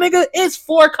over, nigga, it's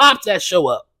 4 cops that show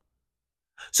up.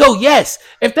 So yes,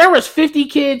 if there was 50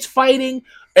 kids fighting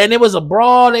and it was a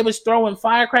brawl, they was throwing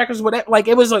firecrackers, whatever, like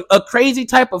it was a crazy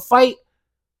type of fight,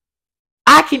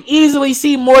 I can easily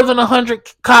see more than 100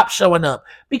 cops showing up,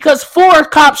 because 4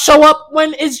 cops show up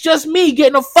when it's just me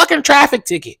getting a fucking traffic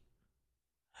ticket.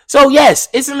 So yes,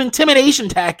 it's an intimidation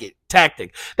tactic.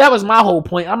 That was my whole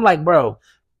point. I'm like, bro,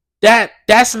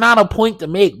 that's not a point to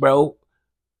make, bro.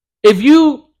 If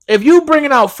you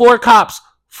bringing out 4 cops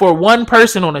for one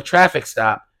person on a traffic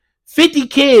stop, 50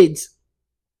 kids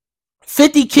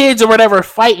or whatever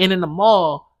fighting in the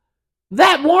mall,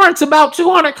 that warrants about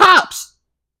 200 cops.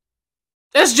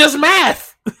 That's just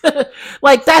math.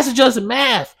 Like, that's just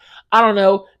math. I don't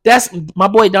know. That's my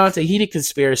boy Dante. He did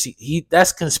conspiracy.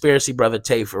 That's conspiracy brother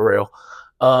Tay for real.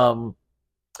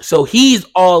 So he's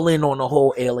all in on the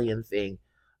whole alien thing.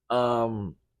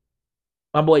 My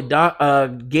boy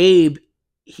Gabe,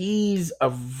 he's a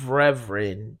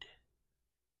reverend,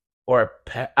 or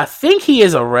I think he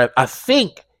is I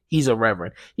think he's a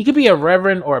reverend. He could be a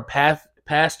reverend or a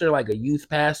pastor, like a youth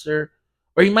pastor,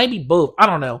 or he might be both. I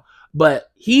don't know,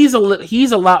 but he's a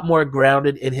lot more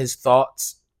grounded in his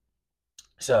thoughts.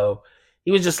 So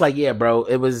he was just like, yeah, bro,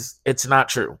 it's not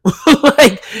true.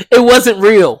 Like, it wasn't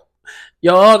real.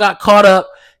 Y'all all got caught up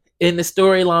in the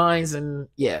storylines, and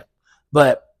yeah.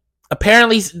 But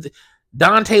apparently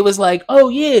Dante was like, oh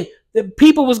yeah, the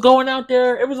people was going out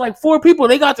there. It was like 4 people.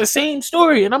 They got the same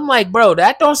story. And I'm like, bro,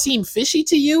 that don't seem fishy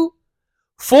to you?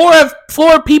 4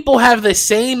 people have the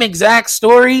same exact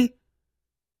story,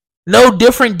 no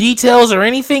different details or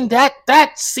anything. That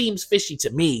seems fishy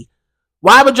to me.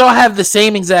 Why would y'all have the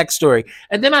same exact story?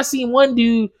 And then I seen one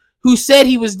dude who said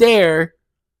he was there.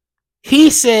 He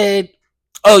said,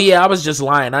 oh yeah, I was just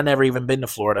lying. I never even been to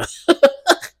Florida.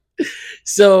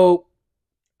 So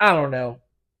I don't know.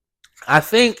 I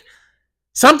think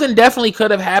something definitely could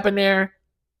have happened there.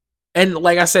 And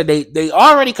like I said, they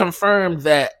already confirmed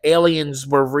that aliens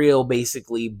were real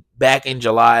basically back in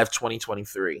July of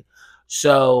 2023.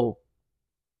 So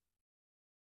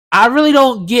I really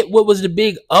don't get what was the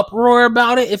big uproar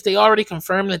about it if they already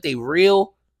confirmed that they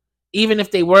real. Even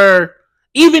if they were,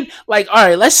 even like, all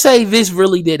right, let's say this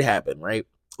really did happen, right?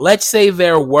 Let's say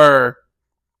there were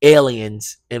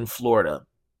aliens in Florida.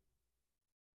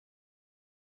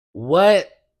 What?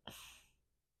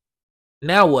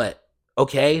 Now what?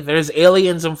 Okay, there's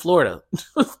aliens in Florida.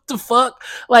 What the fuck?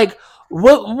 Like,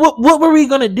 what were we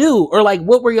gonna do? Or like,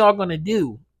 what were y'all gonna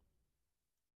do?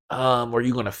 Were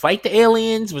you gonna fight the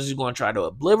aliens? Was you gonna try to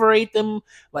obliterate them?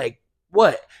 Like,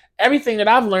 what? Everything that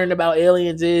I've learned about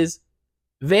aliens is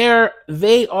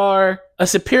they are a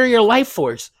superior life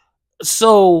force.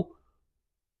 So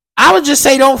I would just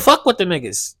say don't fuck with the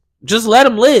niggas. Just let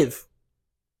them live.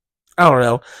 I don't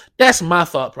know. That's my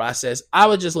thought process. I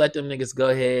would just let them niggas go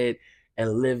ahead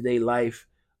and live their life.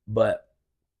 But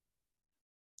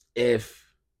if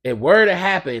it were to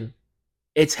happen,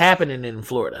 it's happening in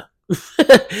Florida.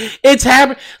 It's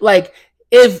happening. Like,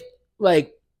 if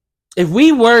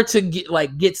we were to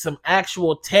get some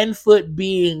actual 10-foot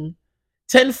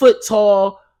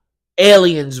tall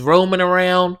aliens roaming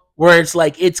around, where it's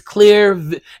like, it's clear.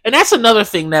 And that's another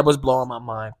thing that was blowing my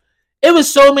mind. It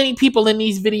was so many people in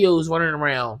these videos running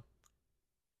around,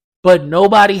 but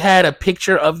nobody had a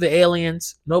picture of the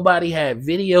aliens. Nobody had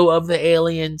video of the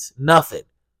aliens. Nothing.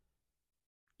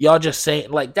 Y'all just saying,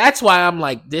 like, that's why I'm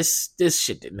like, this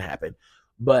shit didn't happen.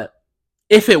 But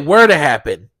if it were to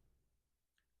happen,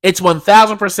 it's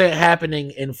 1000%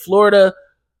 happening in Florida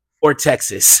or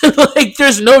Texas. Like,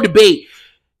 there's no debate.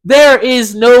 There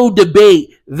is no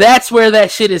debate. That's where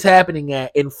that shit is happening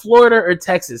at, in Florida or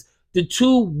Texas. The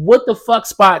 2 what the fuck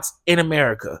spots in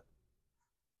America.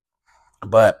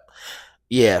 But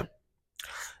yeah.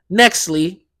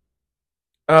 Nextly,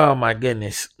 oh my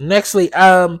goodness. Nextly,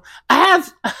 I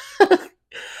have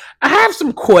I have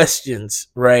some questions,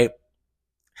 right?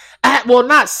 Well,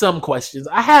 not some questions.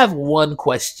 I have one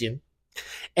question.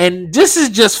 And this is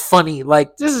just funny.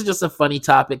 Like, this is just a funny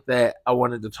topic that I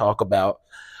wanted to talk about.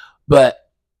 But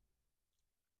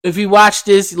if you watch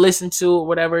this, listen to it,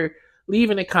 whatever, leave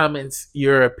in the comments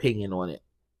your opinion on it.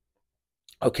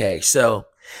 Okay, so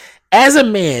as a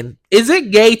man, is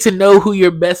it gay to know who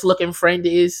your best looking friend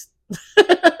is?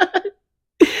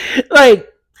 Like,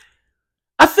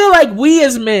 I feel like we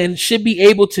as men should be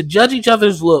able to judge each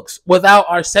other's looks without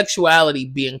our sexuality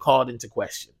being called into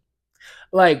question.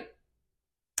 Like,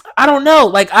 I don't know.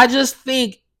 Like, I just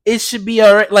think it should be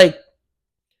all right. Like,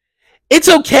 it's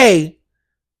okay.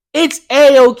 It's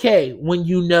A-okay when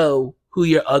you know who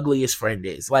your ugliest friend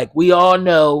is. Like, we all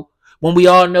know when we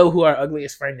all know who our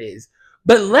ugliest friend is.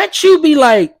 But let you be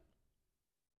like,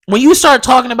 when you start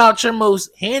talking about your most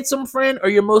handsome friend or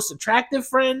your most attractive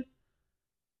friend,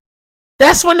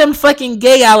 that's when them fucking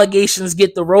gay allegations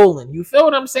get the rolling. You feel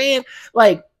what I'm saying?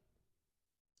 Like,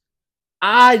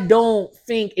 I don't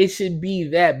think it should be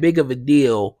that big of a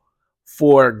deal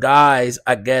for guys,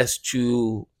 I guess,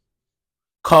 to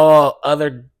call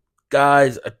other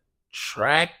guys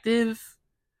attractive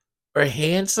or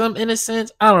handsome in a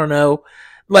sense. I don't know.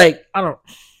 Like,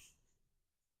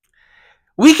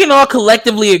 we can all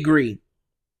collectively agree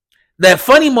that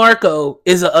Funny Marco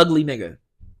is an ugly nigga.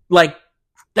 Like,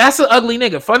 that's an ugly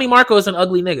nigga. Funny Marco is an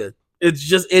ugly nigga. It's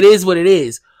just, it is what it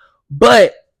is.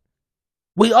 But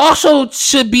we also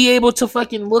should be able to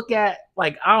fucking look at,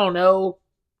 like, I don't know,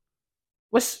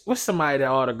 what's somebody that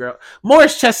all the girl,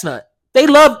 Morris Chestnut.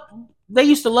 They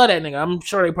used to love that nigga. I'm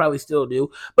sure they probably still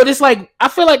do. But it's like, I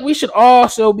feel like we should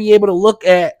also be able to look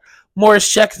at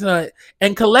Morris Chestnut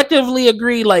and collectively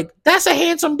agree, like, that's a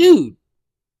handsome dude.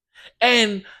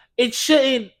 And it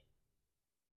shouldn't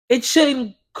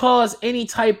cause any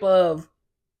type of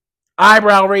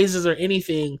eyebrow raises or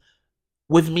anything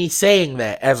with me saying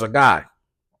that as a guy.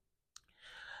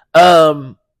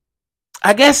 I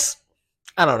guess,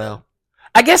 I don't know.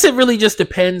 I guess it really just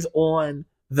depends on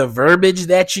the verbiage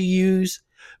that you use,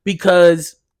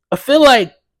 because I feel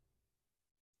like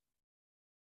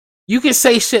you can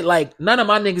say shit like, none of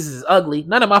my niggas is ugly,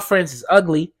 none of my friends is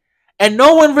ugly, and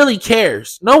no one really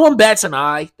cares. No one bats an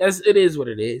eye. It is what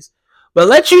it is. But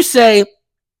let you say,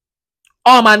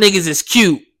 all my niggas is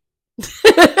cute.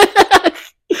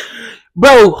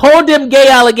 Bro, hold them gay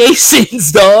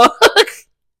allegations, dog.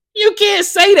 You can't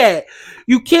say that.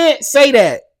 You can't say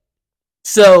that.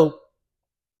 So,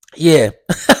 yeah.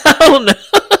 I don't know.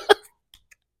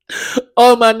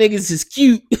 All my niggas is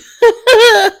cute.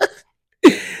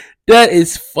 That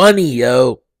is funny,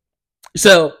 yo.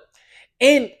 So,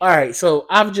 alright, so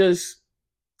I've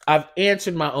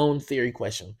answered my own theory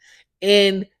question.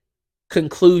 In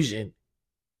conclusion,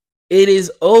 it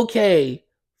is okay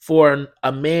for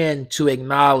a man to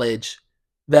acknowledge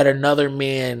that another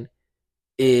man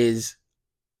is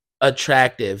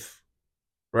attractive,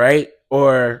 right?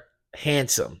 Or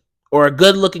handsome, or a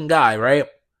good looking guy, right?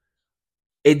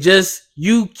 It just,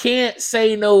 you can't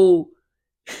say no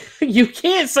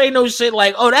shit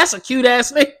like, oh, that's a cute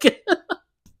ass nigga.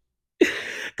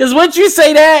 Because once you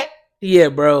say that, yeah,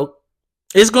 bro,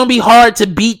 it's gonna be hard to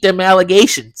beat them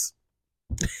allegations.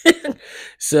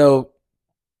 So,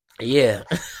 yeah.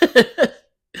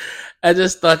 I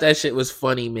just thought that shit was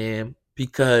funny, man,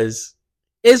 because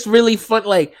it's really fun.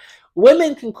 Like,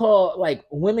 women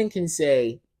can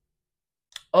say,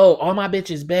 oh, all my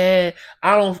bitches bad.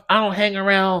 I don't hang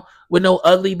around with no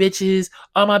ugly bitches.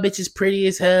 All my bitches pretty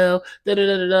as hell. Da da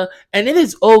da da da. And it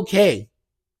is okay.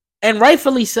 And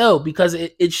rightfully so, because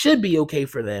it should be okay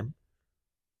for them.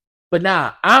 But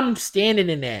nah, I'm standing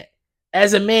in that.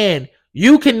 As a man,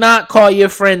 you cannot call your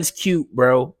friends cute,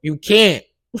 bro. You can't.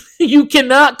 You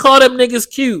cannot call them niggas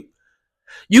cute.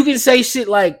 You can say shit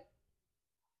like,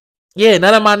 yeah,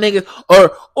 none of my niggas,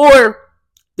 or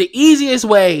the easiest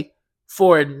way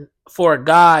for a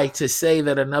guy to say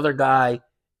that another guy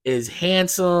is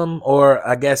handsome, or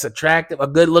I guess attractive, a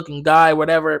good looking guy,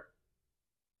 whatever.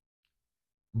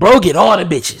 Bro, get all the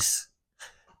bitches.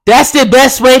 That's the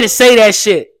best way to say that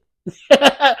shit.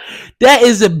 That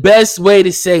is the best way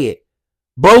to say it.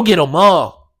 Bro, get them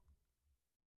all.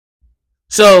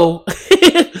 So,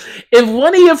 if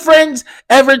one of your friends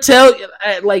ever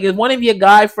if one of your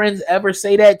guy friends ever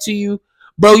say that to you,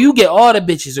 bro, you get all the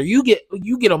bitches, or you get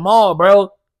them all,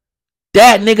 bro.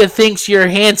 That nigga thinks you're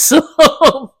handsome.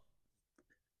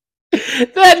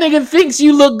 That nigga thinks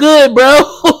you look good, bro.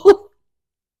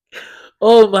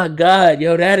 Oh my god,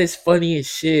 yo, that is funny as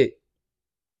shit.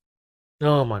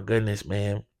 Oh my goodness,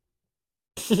 man.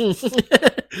 This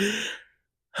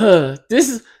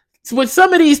is with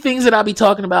some of these things that I'll be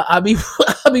talking about. I'll be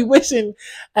wishing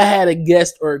I had a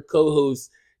guest or a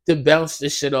co-host to bounce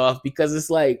this shit off, because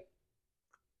it's like,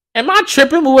 am I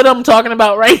tripping with what I'm talking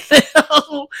about right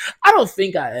now? I don't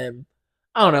think I am.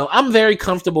 I don't know. I'm very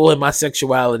comfortable in my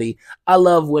sexuality. I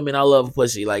love women. I love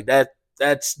pussy. Like that.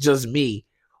 That's just me.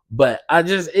 But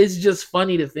it's just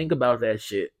funny to think about that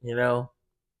shit, you know?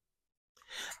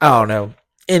 I don't know.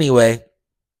 Anyway,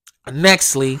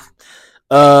 nextly,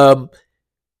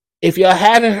 if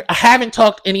y'all haven't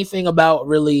talked anything about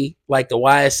really like the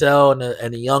YSL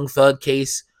and the Young Thug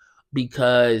case,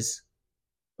 because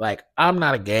like, I'm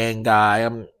not a gang guy,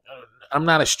 I'm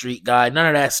not a street guy, none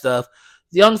of that stuff.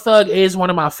 Young Thug is one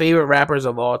of my favorite rappers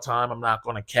of all time. I'm not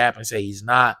gonna cap and say he's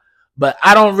not, but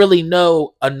I don't really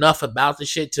know enough about the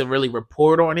shit to really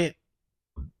report on it.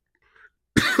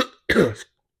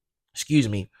 Excuse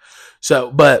me.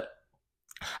 So, but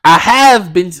I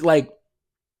have been like,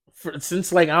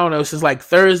 since like, I don't know, since like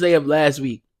Thursday of last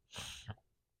week.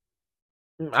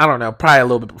 I don't know, probably a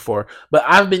little bit before, but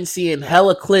I've been seeing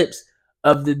hella clips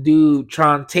of the dude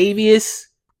Trontavious,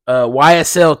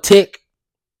 YSL Tick,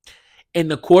 in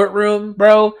the courtroom,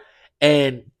 bro.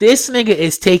 And this nigga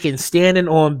is taking standing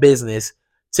on business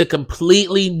to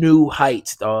completely new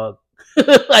heights, dog.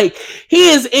 Like, he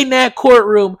is in that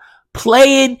courtroom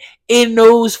playing in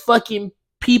those fucking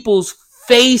people's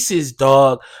faces,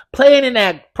 dog. Playing in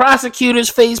that prosecutor's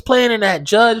face, playing in that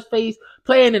judge's face,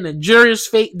 playing in the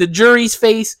jury's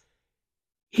face.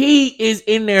 He is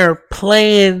in there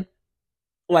playing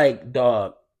like,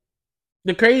 dog.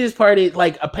 The craziest part is,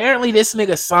 like, apparently this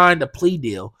nigga signed a plea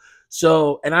deal.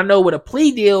 So, and I know with a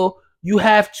plea deal, you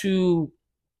have to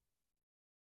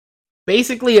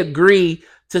basically agree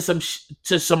to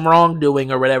some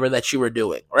wrongdoing or whatever that you were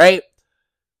doing, right?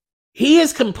 He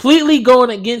is completely going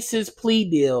against his plea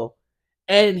deal,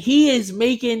 and he is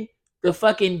making the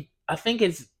fucking, I think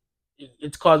it's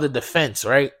called the defense,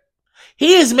 right?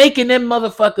 He is making them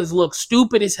motherfuckers look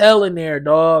stupid as hell in there,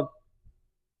 dog.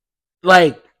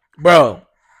 Like, bro,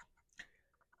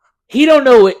 he don't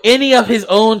know what any of his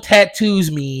own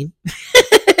tattoos mean.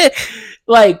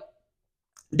 Like,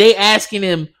 they asking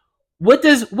him, what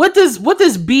does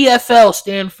BFL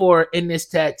stand for in this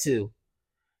tattoo?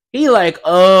 He like,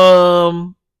 the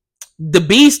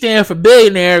B stand for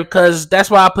billionaire, because that's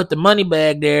why I put the money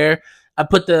bag there. I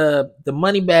put the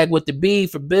money bag with the B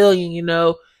for billion, you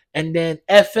know, and then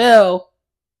FL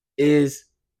is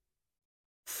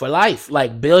for life,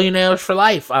 like billionaires for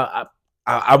life. I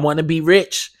want to be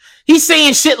rich. He's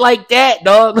saying shit like that,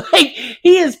 dog. Like,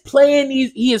 he is playing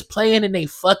in a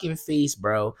fucking face,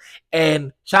 bro.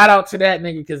 And shout out to that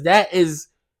nigga, because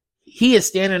he is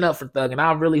standing up for Thug, and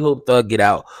I really hope Thug get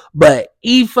out. But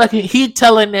he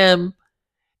telling them,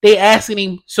 they asking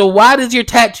him, so why does your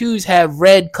tattoos have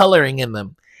red coloring in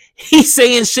them? He's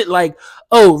saying shit like,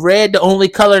 oh, red, the only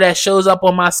color that shows up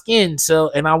on my skin.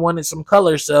 So, and I wanted some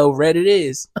color, so red it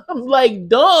is. I'm like,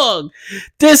 dog,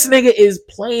 this nigga is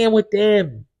playing with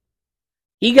them.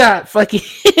 He got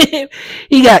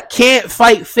he got Can't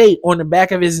Fight Fate on the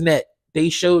back of his neck. They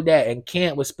showed that, and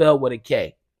Can't was spelled with a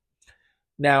K.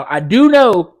 Now, I do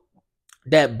know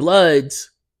that Bloods,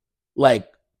 like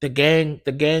the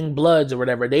gang Bloods or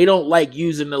whatever, they don't like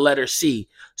using the letter C,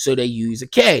 so they use a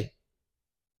K.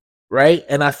 Right?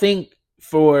 And I think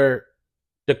for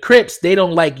the Crips, they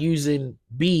don't like using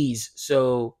B's,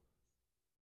 so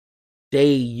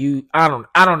they use, I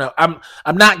don't know. I'm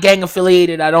not gang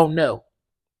affiliated. I don't know.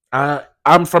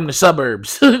 I'm from the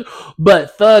suburbs,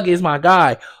 but Thug is my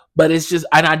guy. But it's just,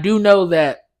 and I do know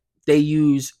that they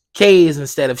use K's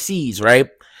instead of C's, right?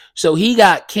 So he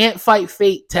got Can't Fight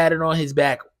Fate tatted on his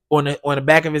back, on the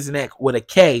back of his neck with a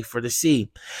K for the C.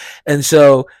 And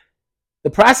so the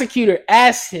prosecutor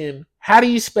asks him, how do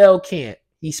you spell can't?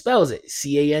 He spells it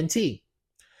C-A-N-T.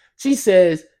 She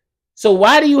says, so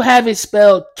why do you have it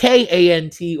spelled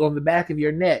K-A-N-T on the back of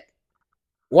your neck?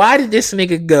 Why did this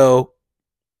nigga go,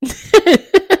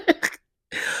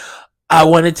 I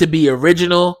wanted to be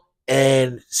original,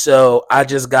 and so I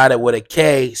just got it with a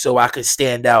K so I could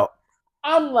stand out?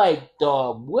 I'm like,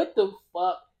 dog, what the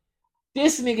fuck?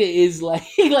 This nigga is like,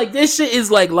 like, this shit is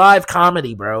like live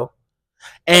comedy, bro.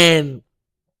 And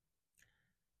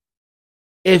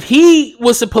if he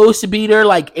was supposed to be there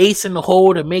like ace in the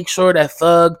hole to make sure that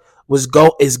Thug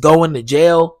is going to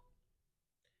jail,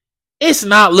 it's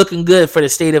not looking good for the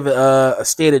state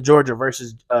of Georgia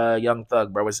versus Young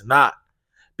Thug, bro. It's not,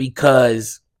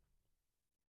 because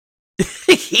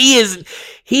he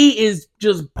is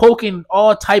just poking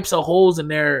all types of holes in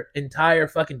their entire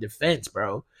fucking defense,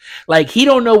 bro. Like, he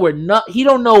don't know when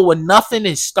nothing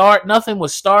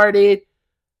was started.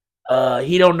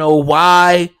 He don't know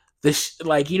why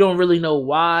he don't really know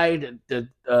why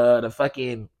the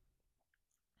fucking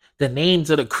the names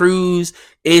of the crews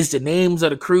is the names of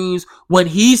the crews when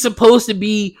he's supposed to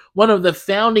be one of the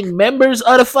founding members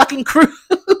of the fucking crews.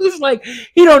 Like,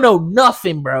 he don't know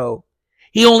nothing, bro.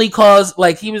 He only calls,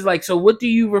 like, he was like, so what do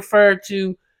you refer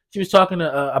to? She was talking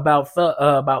about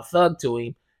Thug to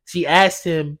him. She asked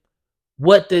him,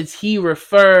 what does he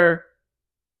refer,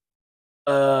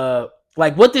 like,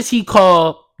 what does he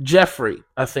call Jeffrey?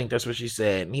 I think that's what she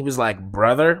said. And he was like,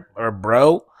 brother or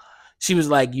bro. She was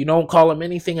like, you don't call him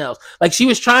anything else. Like, she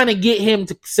was trying to get him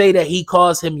to say that he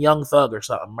calls him Young Thug or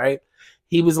something, right?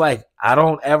 He was like, I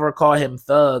don't ever call him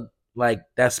Thug. Like,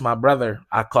 that's my brother.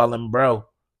 I call him bro.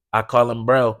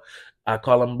 I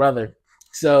call him brother.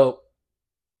 So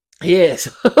yeah,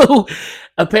 so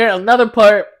apparently another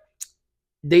part,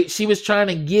 she was trying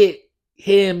to get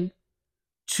him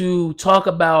to talk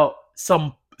about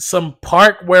some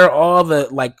park where all the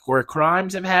like where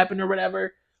crimes have happened or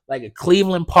whatever, like a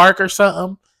Cleveland Park or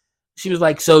something. She was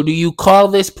like, "So do you call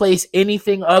this place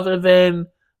anything other than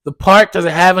the park? Does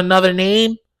it have another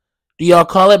name? Do y'all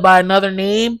call it by another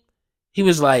name?" He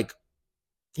was like,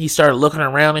 he started looking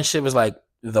around and shit, was like,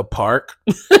 "The park?"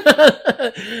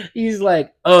 He's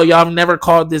like, "Oh, y'all have never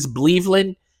called this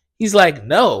Bleveland?" He's like,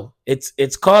 "No,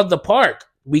 it's called the park.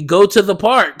 We go to the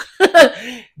park."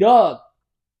 Dog.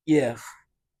 Yeah.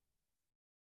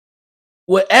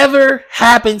 Whatever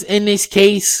happens in this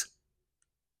case,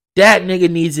 that nigga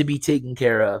needs to be taken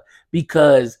care of,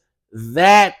 because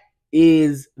that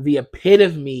is the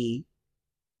epitome.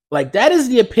 Like, that is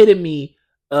the epitome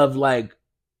of like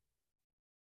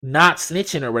not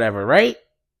snitching or whatever, right?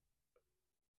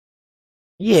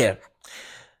 Yeah.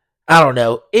 I don't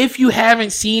know. If you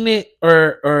haven't seen it,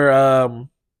 or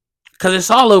because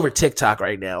it's all over TikTok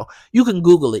right now. You can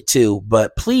Google it too,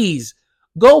 but please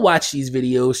go watch these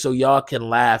videos so y'all can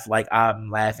laugh like I'm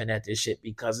laughing at this shit,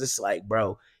 because it's like,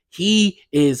 bro, he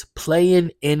is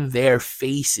playing in their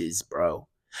faces, bro.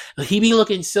 He be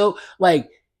looking so like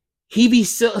he be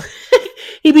so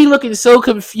he be looking so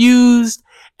confused,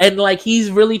 and like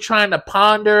he's really trying to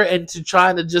ponder and to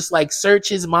trying to just like search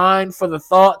his mind for the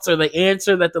thoughts or the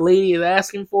answer that the lady is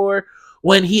asking for,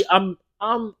 when I'm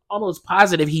almost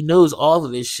positive he knows all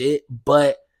of this shit,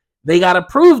 but they gotta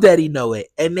prove that he know it,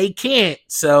 and they can't.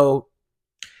 So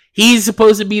he's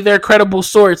supposed to be their credible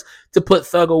source to put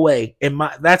Thug away, and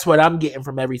that's what I'm getting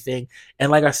from everything.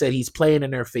 And like I said, he's playing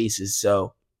in their faces.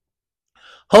 So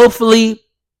hopefully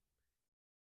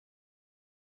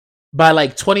by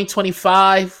like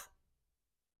 2025,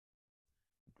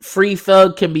 free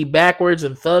Thug can be backwards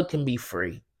and Thug can be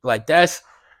free. Like that's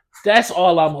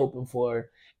all I'm hoping for.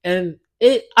 And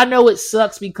I know it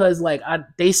sucks because like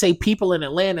they say people in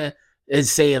Atlanta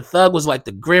is saying Thug was like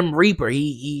the Grim Reaper.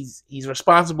 He's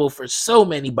responsible for so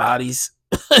many bodies,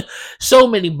 so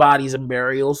many bodies and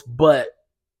burials. But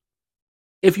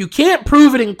if you can't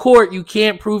prove it in court, you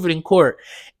can't prove it in court.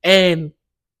 And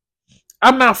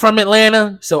I'm not from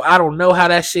Atlanta, so I don't know how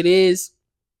that shit is.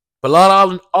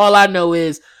 But all I know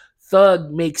is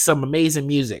Thug makes some amazing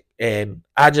music, and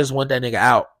I just want that nigga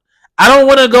out. I don't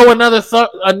want to go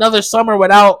another summer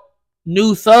without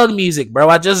new Thug music, bro.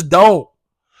 I just don't.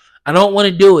 I don't want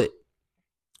to do it.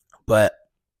 But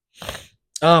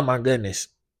oh my goodness.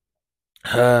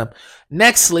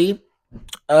 Nextly,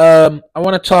 I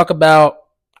want to talk about,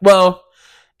 well,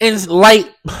 in light.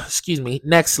 Excuse me.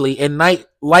 Nextly, in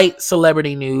light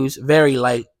celebrity news, very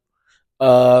light.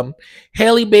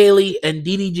 Hailey Bailey and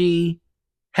DDG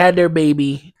had their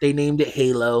baby. They named it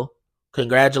Halo.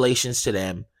 Congratulations to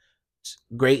them.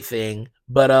 Great thing.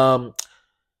 But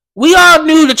we all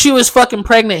knew that you was fucking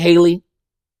pregnant, Hailey.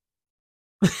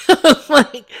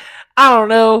 Like, I don't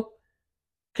know.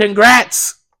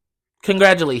 Congratulations.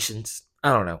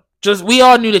 I don't know. Just, we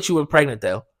all knew that you were pregnant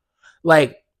though.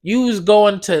 Like, you was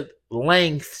going to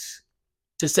lengths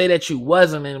to say that you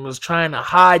wasn't, and was trying to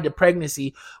hide the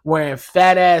pregnancy wearing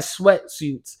fat ass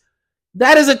sweatsuits.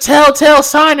 That is a telltale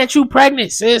sign that you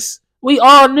pregnant, sis. We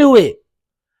all knew it.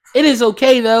 It is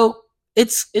okay though.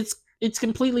 It's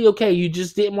completely okay. You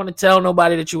just didn't want to tell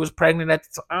nobody that you was pregnant at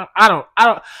the time. I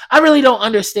really don't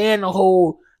understand the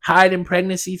whole hiding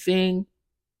pregnancy thing,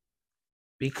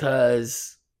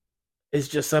 because it's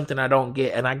just something I don't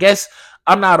get. And I guess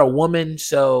I'm not a woman,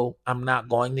 so I'm not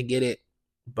going to get it.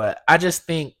 But I just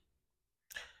think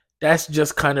that's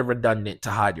just kind of redundant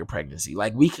to hide your pregnancy.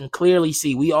 Like, we can clearly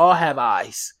see, we all have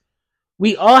eyes.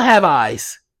 We all have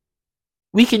eyes.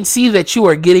 We can see that you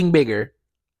are getting bigger,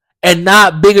 and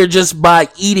not bigger just by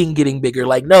eating, getting bigger.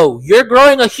 Like, no, you're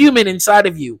growing a human inside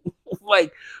of you.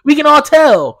 Like, we can all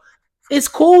tell. It's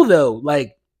cool though.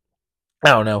 Like, I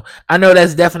don't know. I know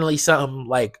that's definitely something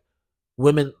like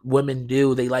women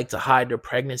do. They like to hide their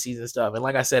pregnancies and stuff. And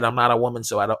like I said, I'm not a woman,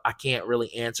 so I can't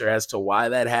really answer as to why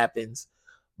that happens.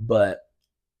 But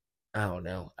I don't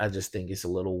know. I just think it's a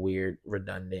little weird,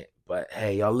 redundant. But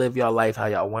hey, y'all live your life how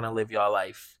y'all want to live your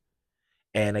life.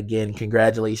 And again,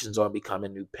 congratulations on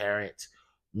becoming new parents.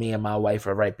 Me and my wife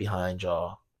are right behind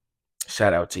y'all.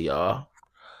 Shout out to y'all.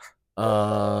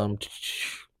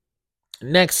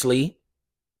 Nextly,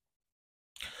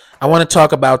 I want to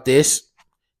talk about this.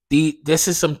 This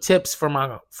is some tips for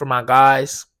my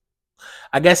guys.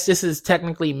 I guess this is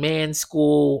technically Man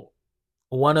School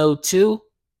 102.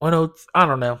 10, I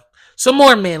don't know. Some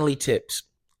more manly tips.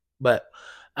 But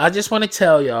I just want to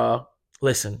tell y'all,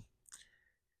 listen.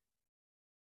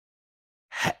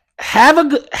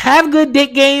 have good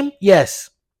dick game, yes,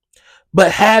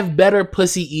 but have better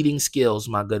pussy eating skills,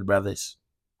 my good brothers.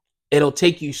 It'll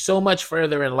take you so much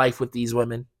further in life with these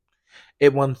women.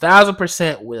 It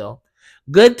 1000% will.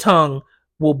 Good tongue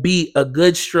will be a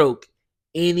good stroke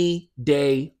any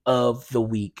day of the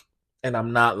week. And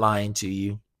I'm not lying to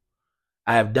you.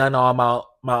 I have done all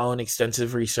my own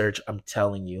extensive research. I'm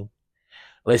telling you.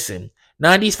 Listen,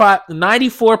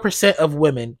 94% of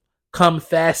women come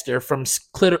faster from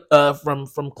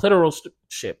clitoral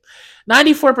shit.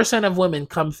 94% of women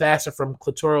come faster from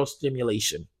clitoral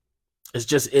stimulation. It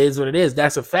just is what it is.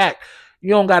 That's a fact.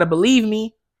 You don't got to believe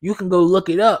me. You can go look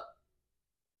it up.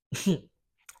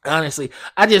 Honestly,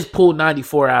 I just pulled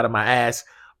 94 out of my ass,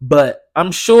 but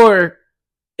I'm sure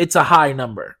it's a high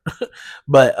number.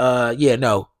 But yeah,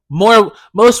 no.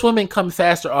 Most women come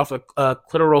faster off of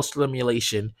clitoral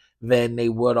stimulation than they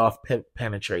would off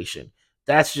penetration.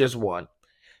 That's just one.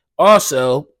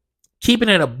 Also, keeping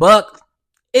it a buck,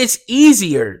 it's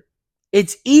easier.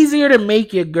 It's easier to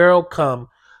make your girl come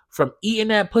from eating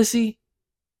that pussy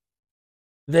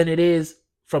than it is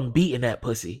from beating that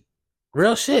pussy.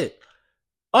 Real shit.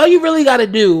 All you really got to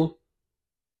do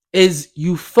is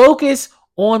you focus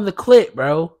on the clit,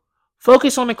 bro.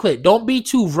 Focus on the clit. Don't be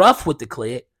too rough with the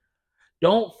clit.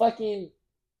 Don't fucking.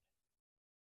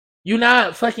 You're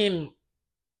not trying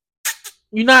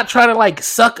to like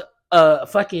suck a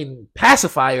fucking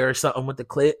pacifier or something with the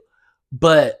clit,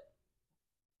 but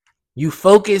you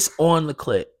focus on the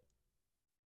clit.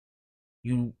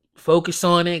 You focus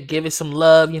on it, give it some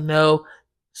love,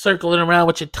 circle it around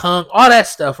with your tongue, all that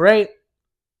stuff, right?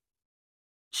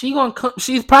 She's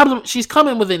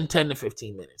coming within 10 to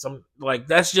 15 minutes. I'm like,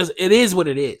 it is what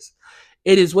it is.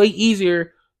 It is way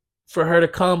easier for her to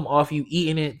come off you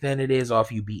eating it than it is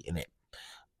off you beating it.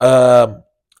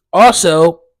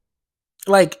 Also,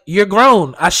 like, you're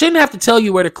grown. I shouldn't have to tell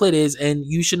you where the clit is, and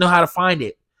you should know how to find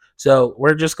it. So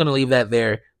we're just going to leave that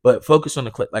there, but focus on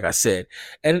the clit, like I said.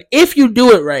 And if you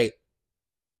do it right,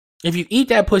 if you eat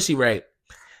that pussy right,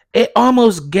 it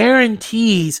almost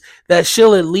guarantees that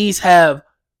she'll at least have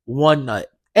one nut.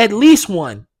 At least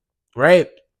one, right?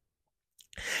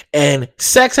 And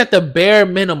sex at the bare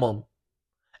minimum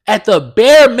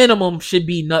should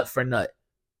be nut for nut.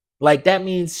 Like, that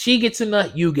means she gets a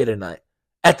nut, you get a nut.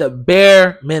 At the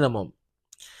bare minimum.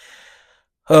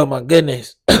 Oh my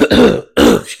goodness.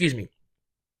 Excuse me.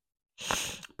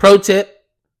 Pro tip.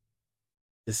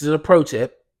 This is a pro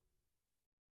tip.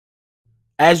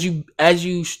 As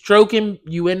you stroking,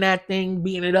 you in that thing,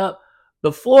 beating it up,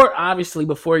 before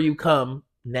you come,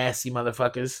 nasty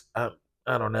motherfuckers, I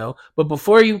don't know, but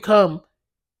before you come,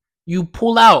 you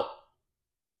pull out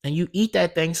and you eat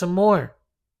that thing some more.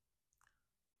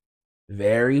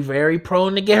 Very, very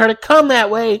prone to get her to come that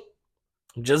way.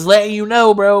 I'm just letting you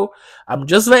know, bro. I'm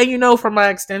just letting you know from my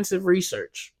extensive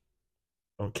research.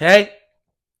 Okay?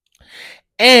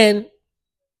 And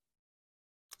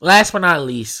last but not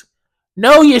least,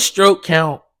 know your stroke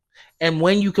count and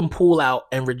when you can pull out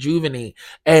and rejuvenate.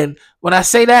 And when I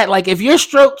say that, like, if your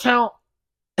stroke count,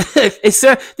 this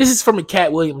is from a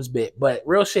Cat Williams bit, but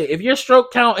real shit. If your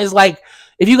stroke count is like,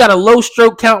 if you got a low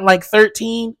stroke count like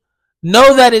 13,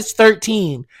 know that it's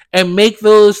 13 and make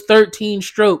those 13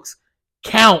 strokes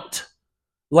count.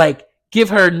 Like, give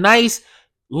her nice,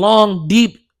 long,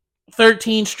 deep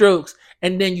 13 strokes,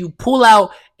 and then you pull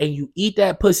out and you eat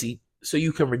that pussy so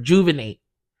you can rejuvenate.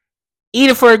 Eat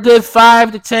it for a good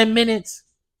 5 to 10 minutes.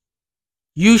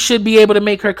 You should be able to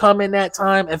make her come in that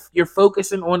time if you're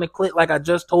focusing on the clit, like I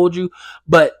just told you.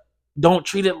 But don't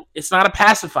treat it. It's not a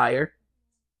pacifier.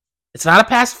 It's not a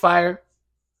pacifier.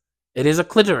 It is a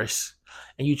clitoris.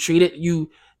 And you treat it, you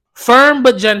firm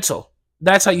but gentle.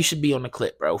 That's how you should be on the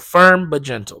clit, bro. Firm but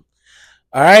gentle.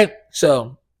 All right.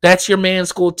 So that's your man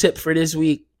school tip for this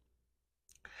week.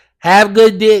 Have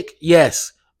good dick,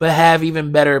 yes, but have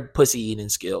even better pussy eating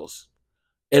skills.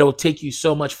 It'll take you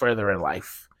so much further in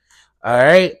life. All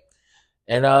right.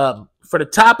 And for the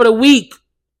top of the week,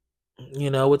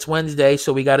 it's Wednesday,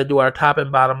 so we got to do our top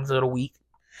and bottoms of the week.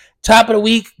 Top of the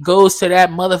week goes to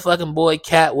that motherfucking boy,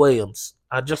 Cat Williams.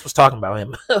 I just was talking about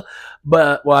him.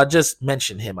 I just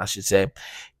mentioned him, I should say.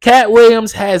 Cat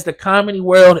Williams has the comedy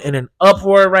world in an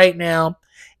uproar right now,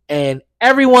 and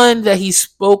everyone that he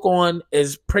spoke on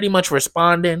is pretty much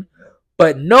responding,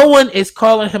 but no one is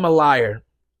calling him a liar.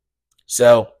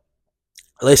 So,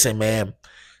 listen, man.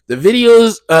 The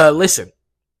videos, listen.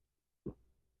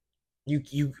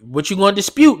 What you gonna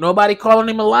dispute? Nobody calling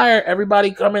him a liar.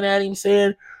 Everybody coming at him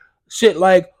saying shit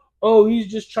like, "Oh, he's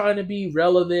just trying to be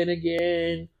relevant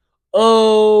again.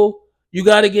 Oh, you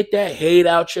gotta get that hate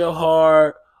out your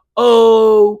heart.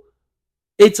 Oh,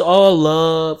 it's all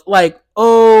love. Like,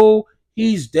 oh,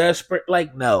 he's desperate.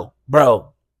 Like, no,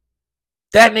 bro.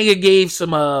 That nigga gave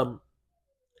some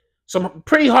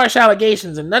pretty harsh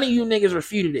allegations, and none of you niggas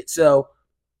refuted it. So,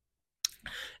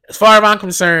 as far as I'm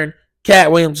concerned,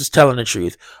 Cat Williams is telling the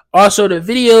truth. Also, the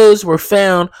videos were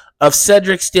found of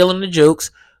Cedric stealing the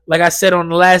jokes. Like I said on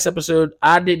the last episode,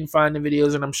 I didn't find the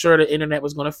videos, and I'm sure the internet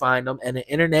was going to find them. And the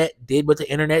internet did what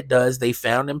the internet does. They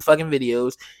found them fucking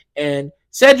videos. And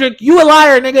Cedric, you a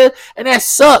liar, nigga. And that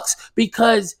sucks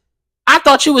because I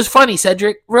thought you was funny,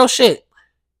 Cedric. Real shit.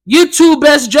 Your two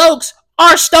best jokes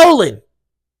are stolen.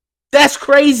 That's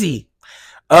crazy.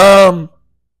 Also,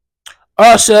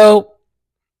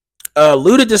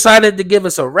 Luda decided to give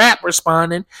us a rap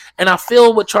responding, and I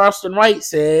feel what Charleston White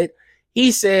said.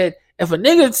 He said, if a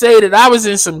nigga say that I was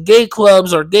in some gay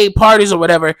clubs or gay parties or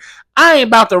whatever, I ain't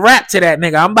about to rap to that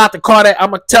nigga. I'm about to call that,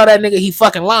 I'm going to tell that nigga he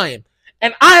fucking lying.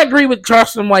 And I agree with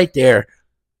Charleston White there.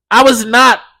 I was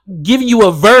not giving you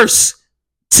a verse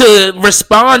to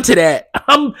respond to that.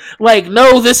 I'm like,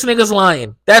 no, this nigga's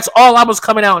lying. That's all I was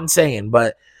coming out and saying.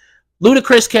 But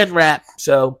Ludacris can rap,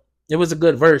 so it was a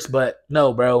good verse. But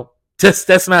no, bro,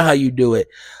 that's not how you do it.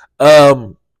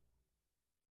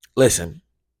 Listen,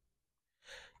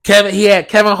 he had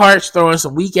Kevin Hart throwing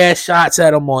some weak ass shots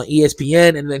at him on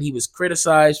ESPN, and then he was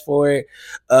criticized for it.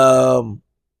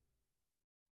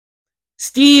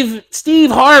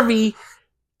 Steve Harvey,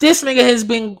 this nigga has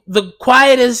been the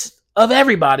quietest of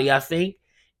everybody, I think.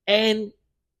 And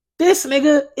this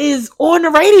nigga is on the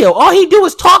radio. All he do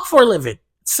is talk for a living.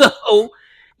 So,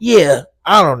 yeah,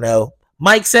 I don't know.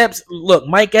 Mike Epps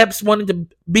wanted to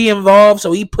be involved,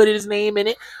 so he put his name in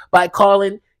it by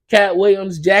calling Cat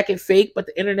Williams' jacket fake, but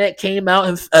the internet came out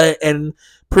and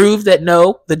proved that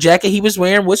no, the jacket he was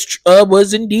wearing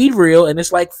was indeed real, and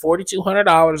it's like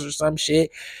 $4,200 or some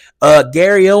shit.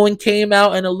 Gary Owen came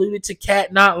out and alluded to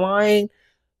Cat not lying.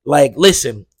 Like,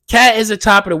 listen, Cat is the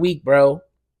top of the week, bro.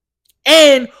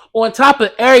 And on top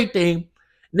of everything,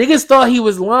 niggas thought he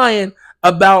was lying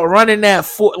about running that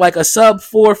like a sub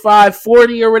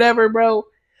 4.540 or whatever, bro.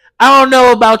 I don't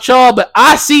know about y'all, but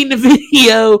I seen the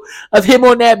video of him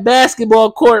on that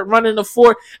basketball court running the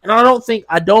 4, and I don't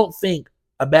think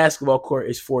a basketball court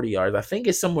is 40 yards. I think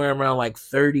it's somewhere around like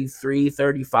 33,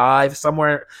 35,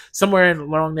 somewhere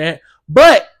along that.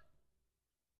 But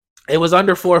it was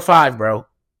under 4.5, bro.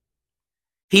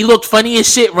 He looked funny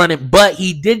as shit running, but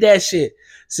he did that shit.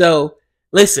 So,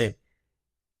 listen,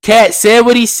 Cat said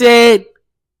what he said.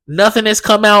 Nothing has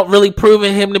come out really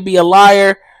proving him to be a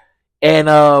liar.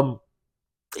 And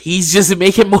he's just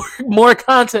making more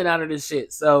content out of this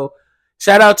shit. So,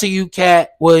 shout out to you,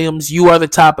 Cat Williams. You are the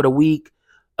top of the week.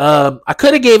 I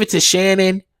could have gave it to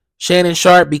Shannon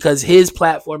Sharp, because his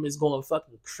platform is going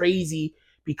fucking crazy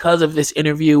because of this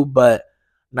interview. But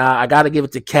nah, I got to give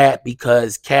it to Cat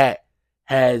because Cat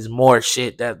has more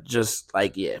shit that just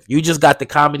like, yeah, you just got the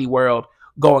comedy world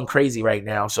going crazy right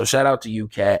now. So shout out to you,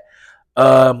 Cat.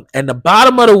 And the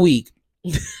bottom of the week,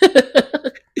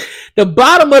 the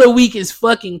bottom of the week is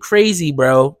fucking crazy,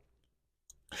 bro.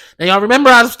 Now y'all remember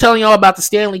I was telling y'all about the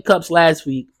Stanley Cups last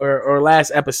week or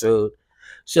last episode.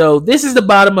 So this is the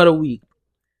bottom of the week.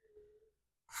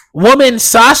 Woman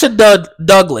Sasha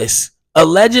Douglas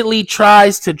allegedly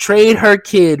tries to trade her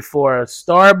kid for a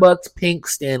Starbucks pink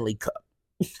Stanley Cup.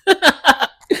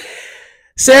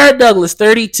 Sarah Douglas,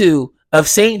 32, of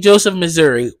St. Joseph,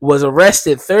 Missouri, was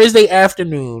arrested Thursday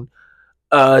afternoon.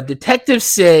 Detectives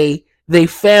say they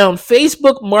found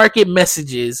Facebook Market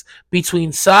messages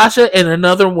between Sasha and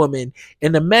another woman.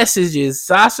 In the messages,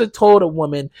 Sasha told a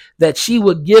woman that she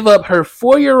would give up her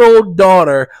 4-year-old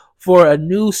daughter for a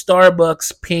new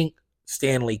Starbucks pink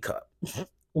Stanley Cup.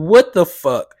 What the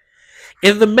fuck?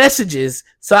 In the messages,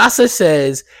 Sasha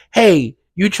says, "Hey,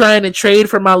 you trying to trade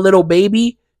for my little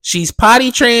baby? She's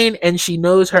potty trained and she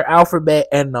knows her alphabet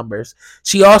and numbers.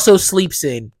 She also sleeps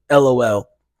in, LOL."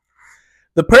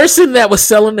 The person that was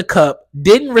selling the cup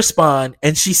didn't respond,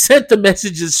 and she sent the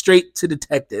messages straight to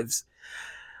detectives.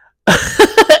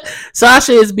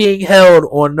 Sasha is being held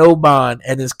on no bond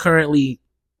and is currently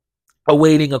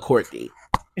awaiting a court date.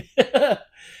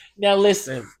 Now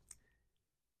listen,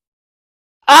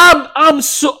 I'm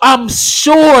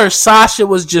sure Sasha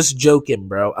was just joking,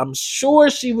 bro. I'm sure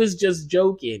she was just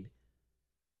joking.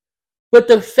 But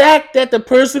the fact that the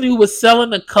person who was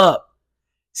selling the cup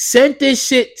sent this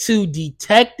shit to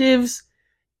detectives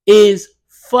is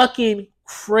fucking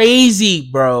crazy,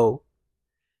 bro.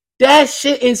 That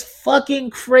shit is fucking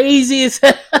crazy as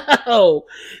hell.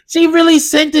 She really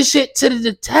sent this shit to the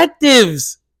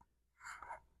detectives.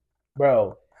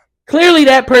 Bro, clearly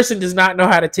that person does not know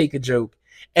how to take a joke.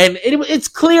 And it's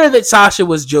clear that Sasha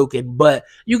was joking, but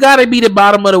you got to be the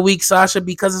bottom of the week, Sasha,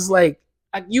 because it's like,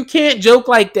 you can't joke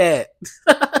like that.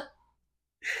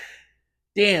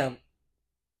 Damn.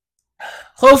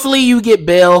 Hopefully you get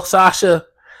bail, Sasha,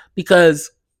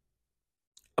 because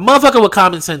a motherfucker with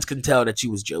common sense can tell that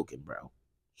you was joking, bro.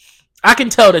 I can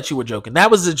tell that you were joking.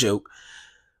 That was a joke.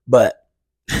 But,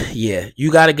 yeah,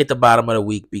 you got to get the bottom of the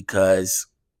week because,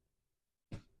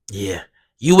 yeah,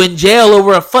 you in jail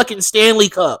over a fucking Stanley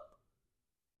Cup.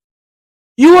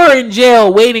 You are in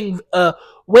jail waiting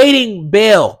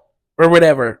bail or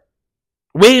whatever.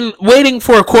 Waiting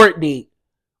for a court date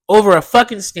over a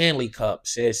fucking Stanley Cup,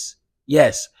 sis.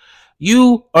 Yes,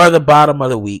 you are the bottom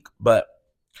of the week. But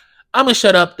I'm going to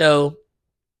shut up, though.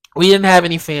 We didn't have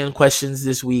any fan questions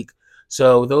this week.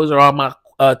 So those are all my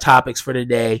topics for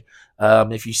today.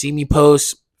 If you see me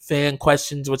post fan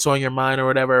questions, what's on your mind or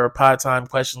whatever, or pod time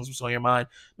questions, what's on your mind,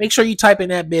 make sure you type in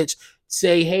that bitch.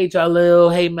 Say, hey,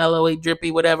 Jalil, hey, Mellow, hey,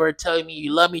 Drippy, whatever. Tell me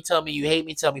you love me. Tell me you hate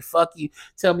me. Tell me fuck you.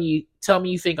 Tell me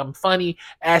you think I'm funny.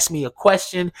 Ask me a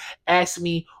question. Ask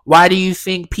me, why do you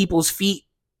think people's feet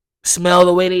smell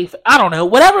the way they... I don't know.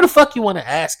 Whatever the fuck you want to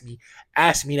ask me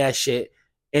that shit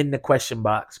in the question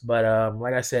box. But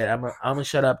like I said, I'm gonna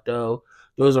shut up, though.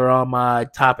 Those are all my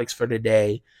topics for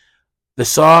today. The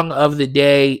song of the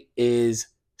day is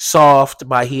Sawft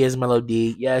by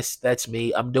HeIsMellowD. Yes, that's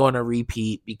me. I'm doing a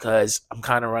repeat because I'm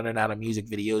kind of running out of music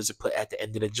videos to put at the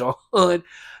end of the joint.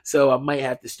 So I might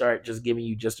have to start just giving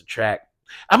you just a track.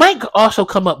 I might also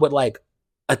come up with like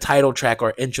a title track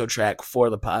or intro track for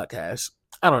the podcast.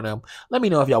 I don't know. Let me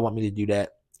know if y'all want me to do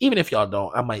that. Even if y'all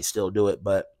don't, I might still do it.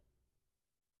 But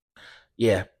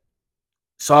yeah,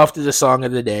 Sawft is the song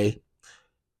of the day.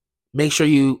 Make sure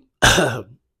you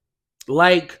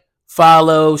like,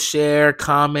 follow, share,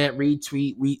 comment,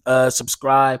 retweet,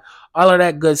 subscribe, all of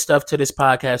that good stuff to this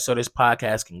podcast so this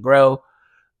podcast can grow.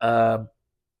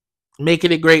 Make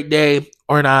it a great day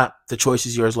or not. The choice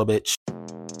is yours, little bitch.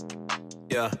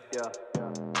 Yeah.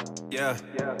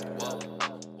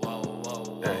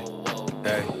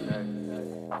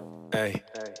 Hey.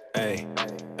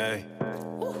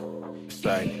 It's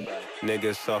like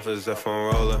niggas soft as a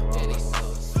phone roller.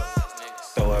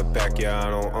 Throw it back, yeah, I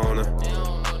don't own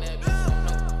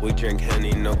her. We drink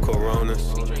Henny, no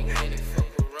Coronas.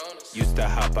 Used to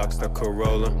hotbox the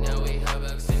Corolla.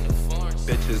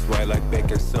 Bitches white like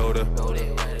baking soda.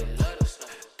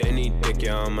 They need dick,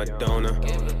 yeah, I'm a donor.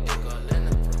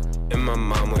 And my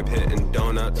mom whip hitting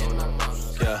donuts.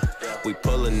 Yeah, we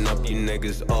pulling up, you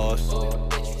niggas awesome.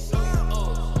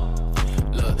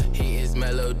 Look,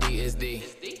 HeIsMellowD is D.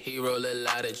 He roll a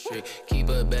lot of trick. Keep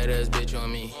a badass bitch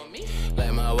on me,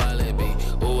 like my wallet be.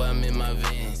 Ooh, I'm in my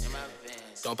Vans.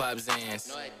 Don't pop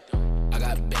Zans. I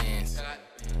got bands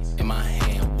in my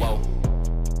hand. Whoa.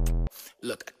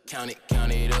 Look, I count it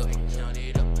up.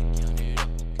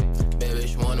 Bad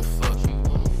bitch wanna fuck.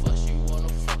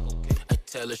 I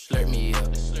tell her slurp me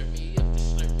up.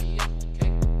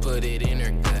 Put it in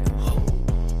her gut. Whoa.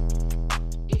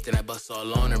 Then I bust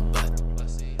all on her butt.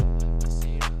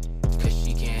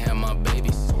 Have my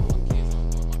babies,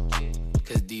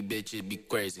 cause these bitches be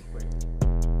crazy.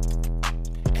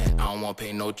 And I don't wanna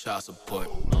pay no child support.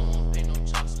 I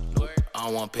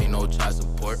don't wanna pay no child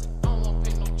support.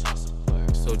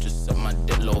 So just suck my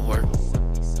dick, little whore.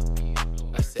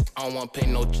 I said I don't wanna pay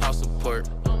no child support.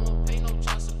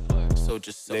 So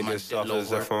just suck my dick, little whore. Niggas soft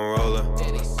as a phone roller.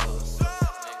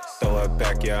 Throw it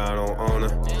back, yeah, I don't own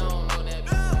her.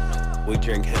 We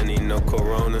drink Henny, no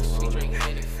Coronas.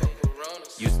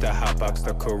 Used to hotbox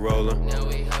the Corolla.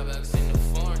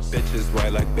 Bitches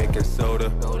white like baking soda.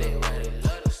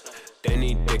 They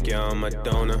need dick, yeah, I'm a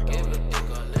donor.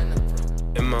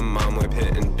 And my mom whip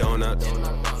hitting donuts.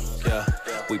 Yeah,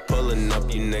 we pulling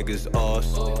up, you niggas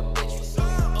awesome.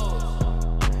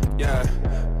 Yeah.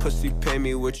 Pussy pay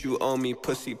me what you owe me.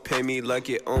 Pussy pay me like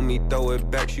you owe me. Throw it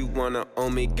back, you wanna owe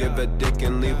me. Give a dick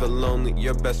and leave her lonely.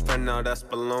 Your best friend, now that's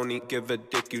baloney. Give a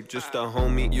dick, you just a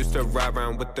homie. Used to ride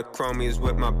around with the chromies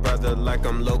with my brother like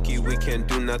I'm Loki. We can't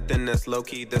do nothing that's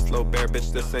low-key. This low bear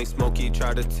bitch, this ain't smoky.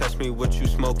 Try to test me what you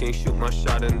smoking. Shoot my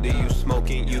shot and leave you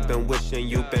smoking. You been wishing,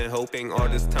 you been hoping. All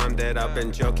this time that I've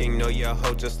been joking. Know your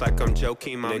hoe just like I'm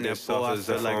joking. My nigga soft I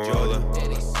feel like Jordan.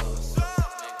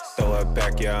 Throw it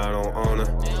back, yeah, I don't own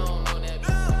her.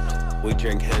 We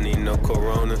drink Henny, no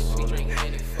Coronas.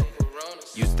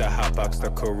 Used to hotbox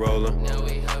the Corolla.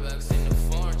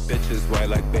 Bitches white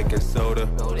like baking soda.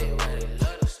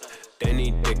 They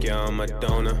need dick, yeah, I'm a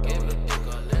donor.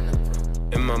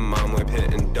 And my mom whip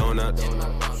hitting donuts.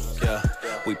 Yeah,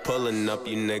 we pulling up,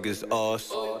 you niggas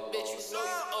awesome.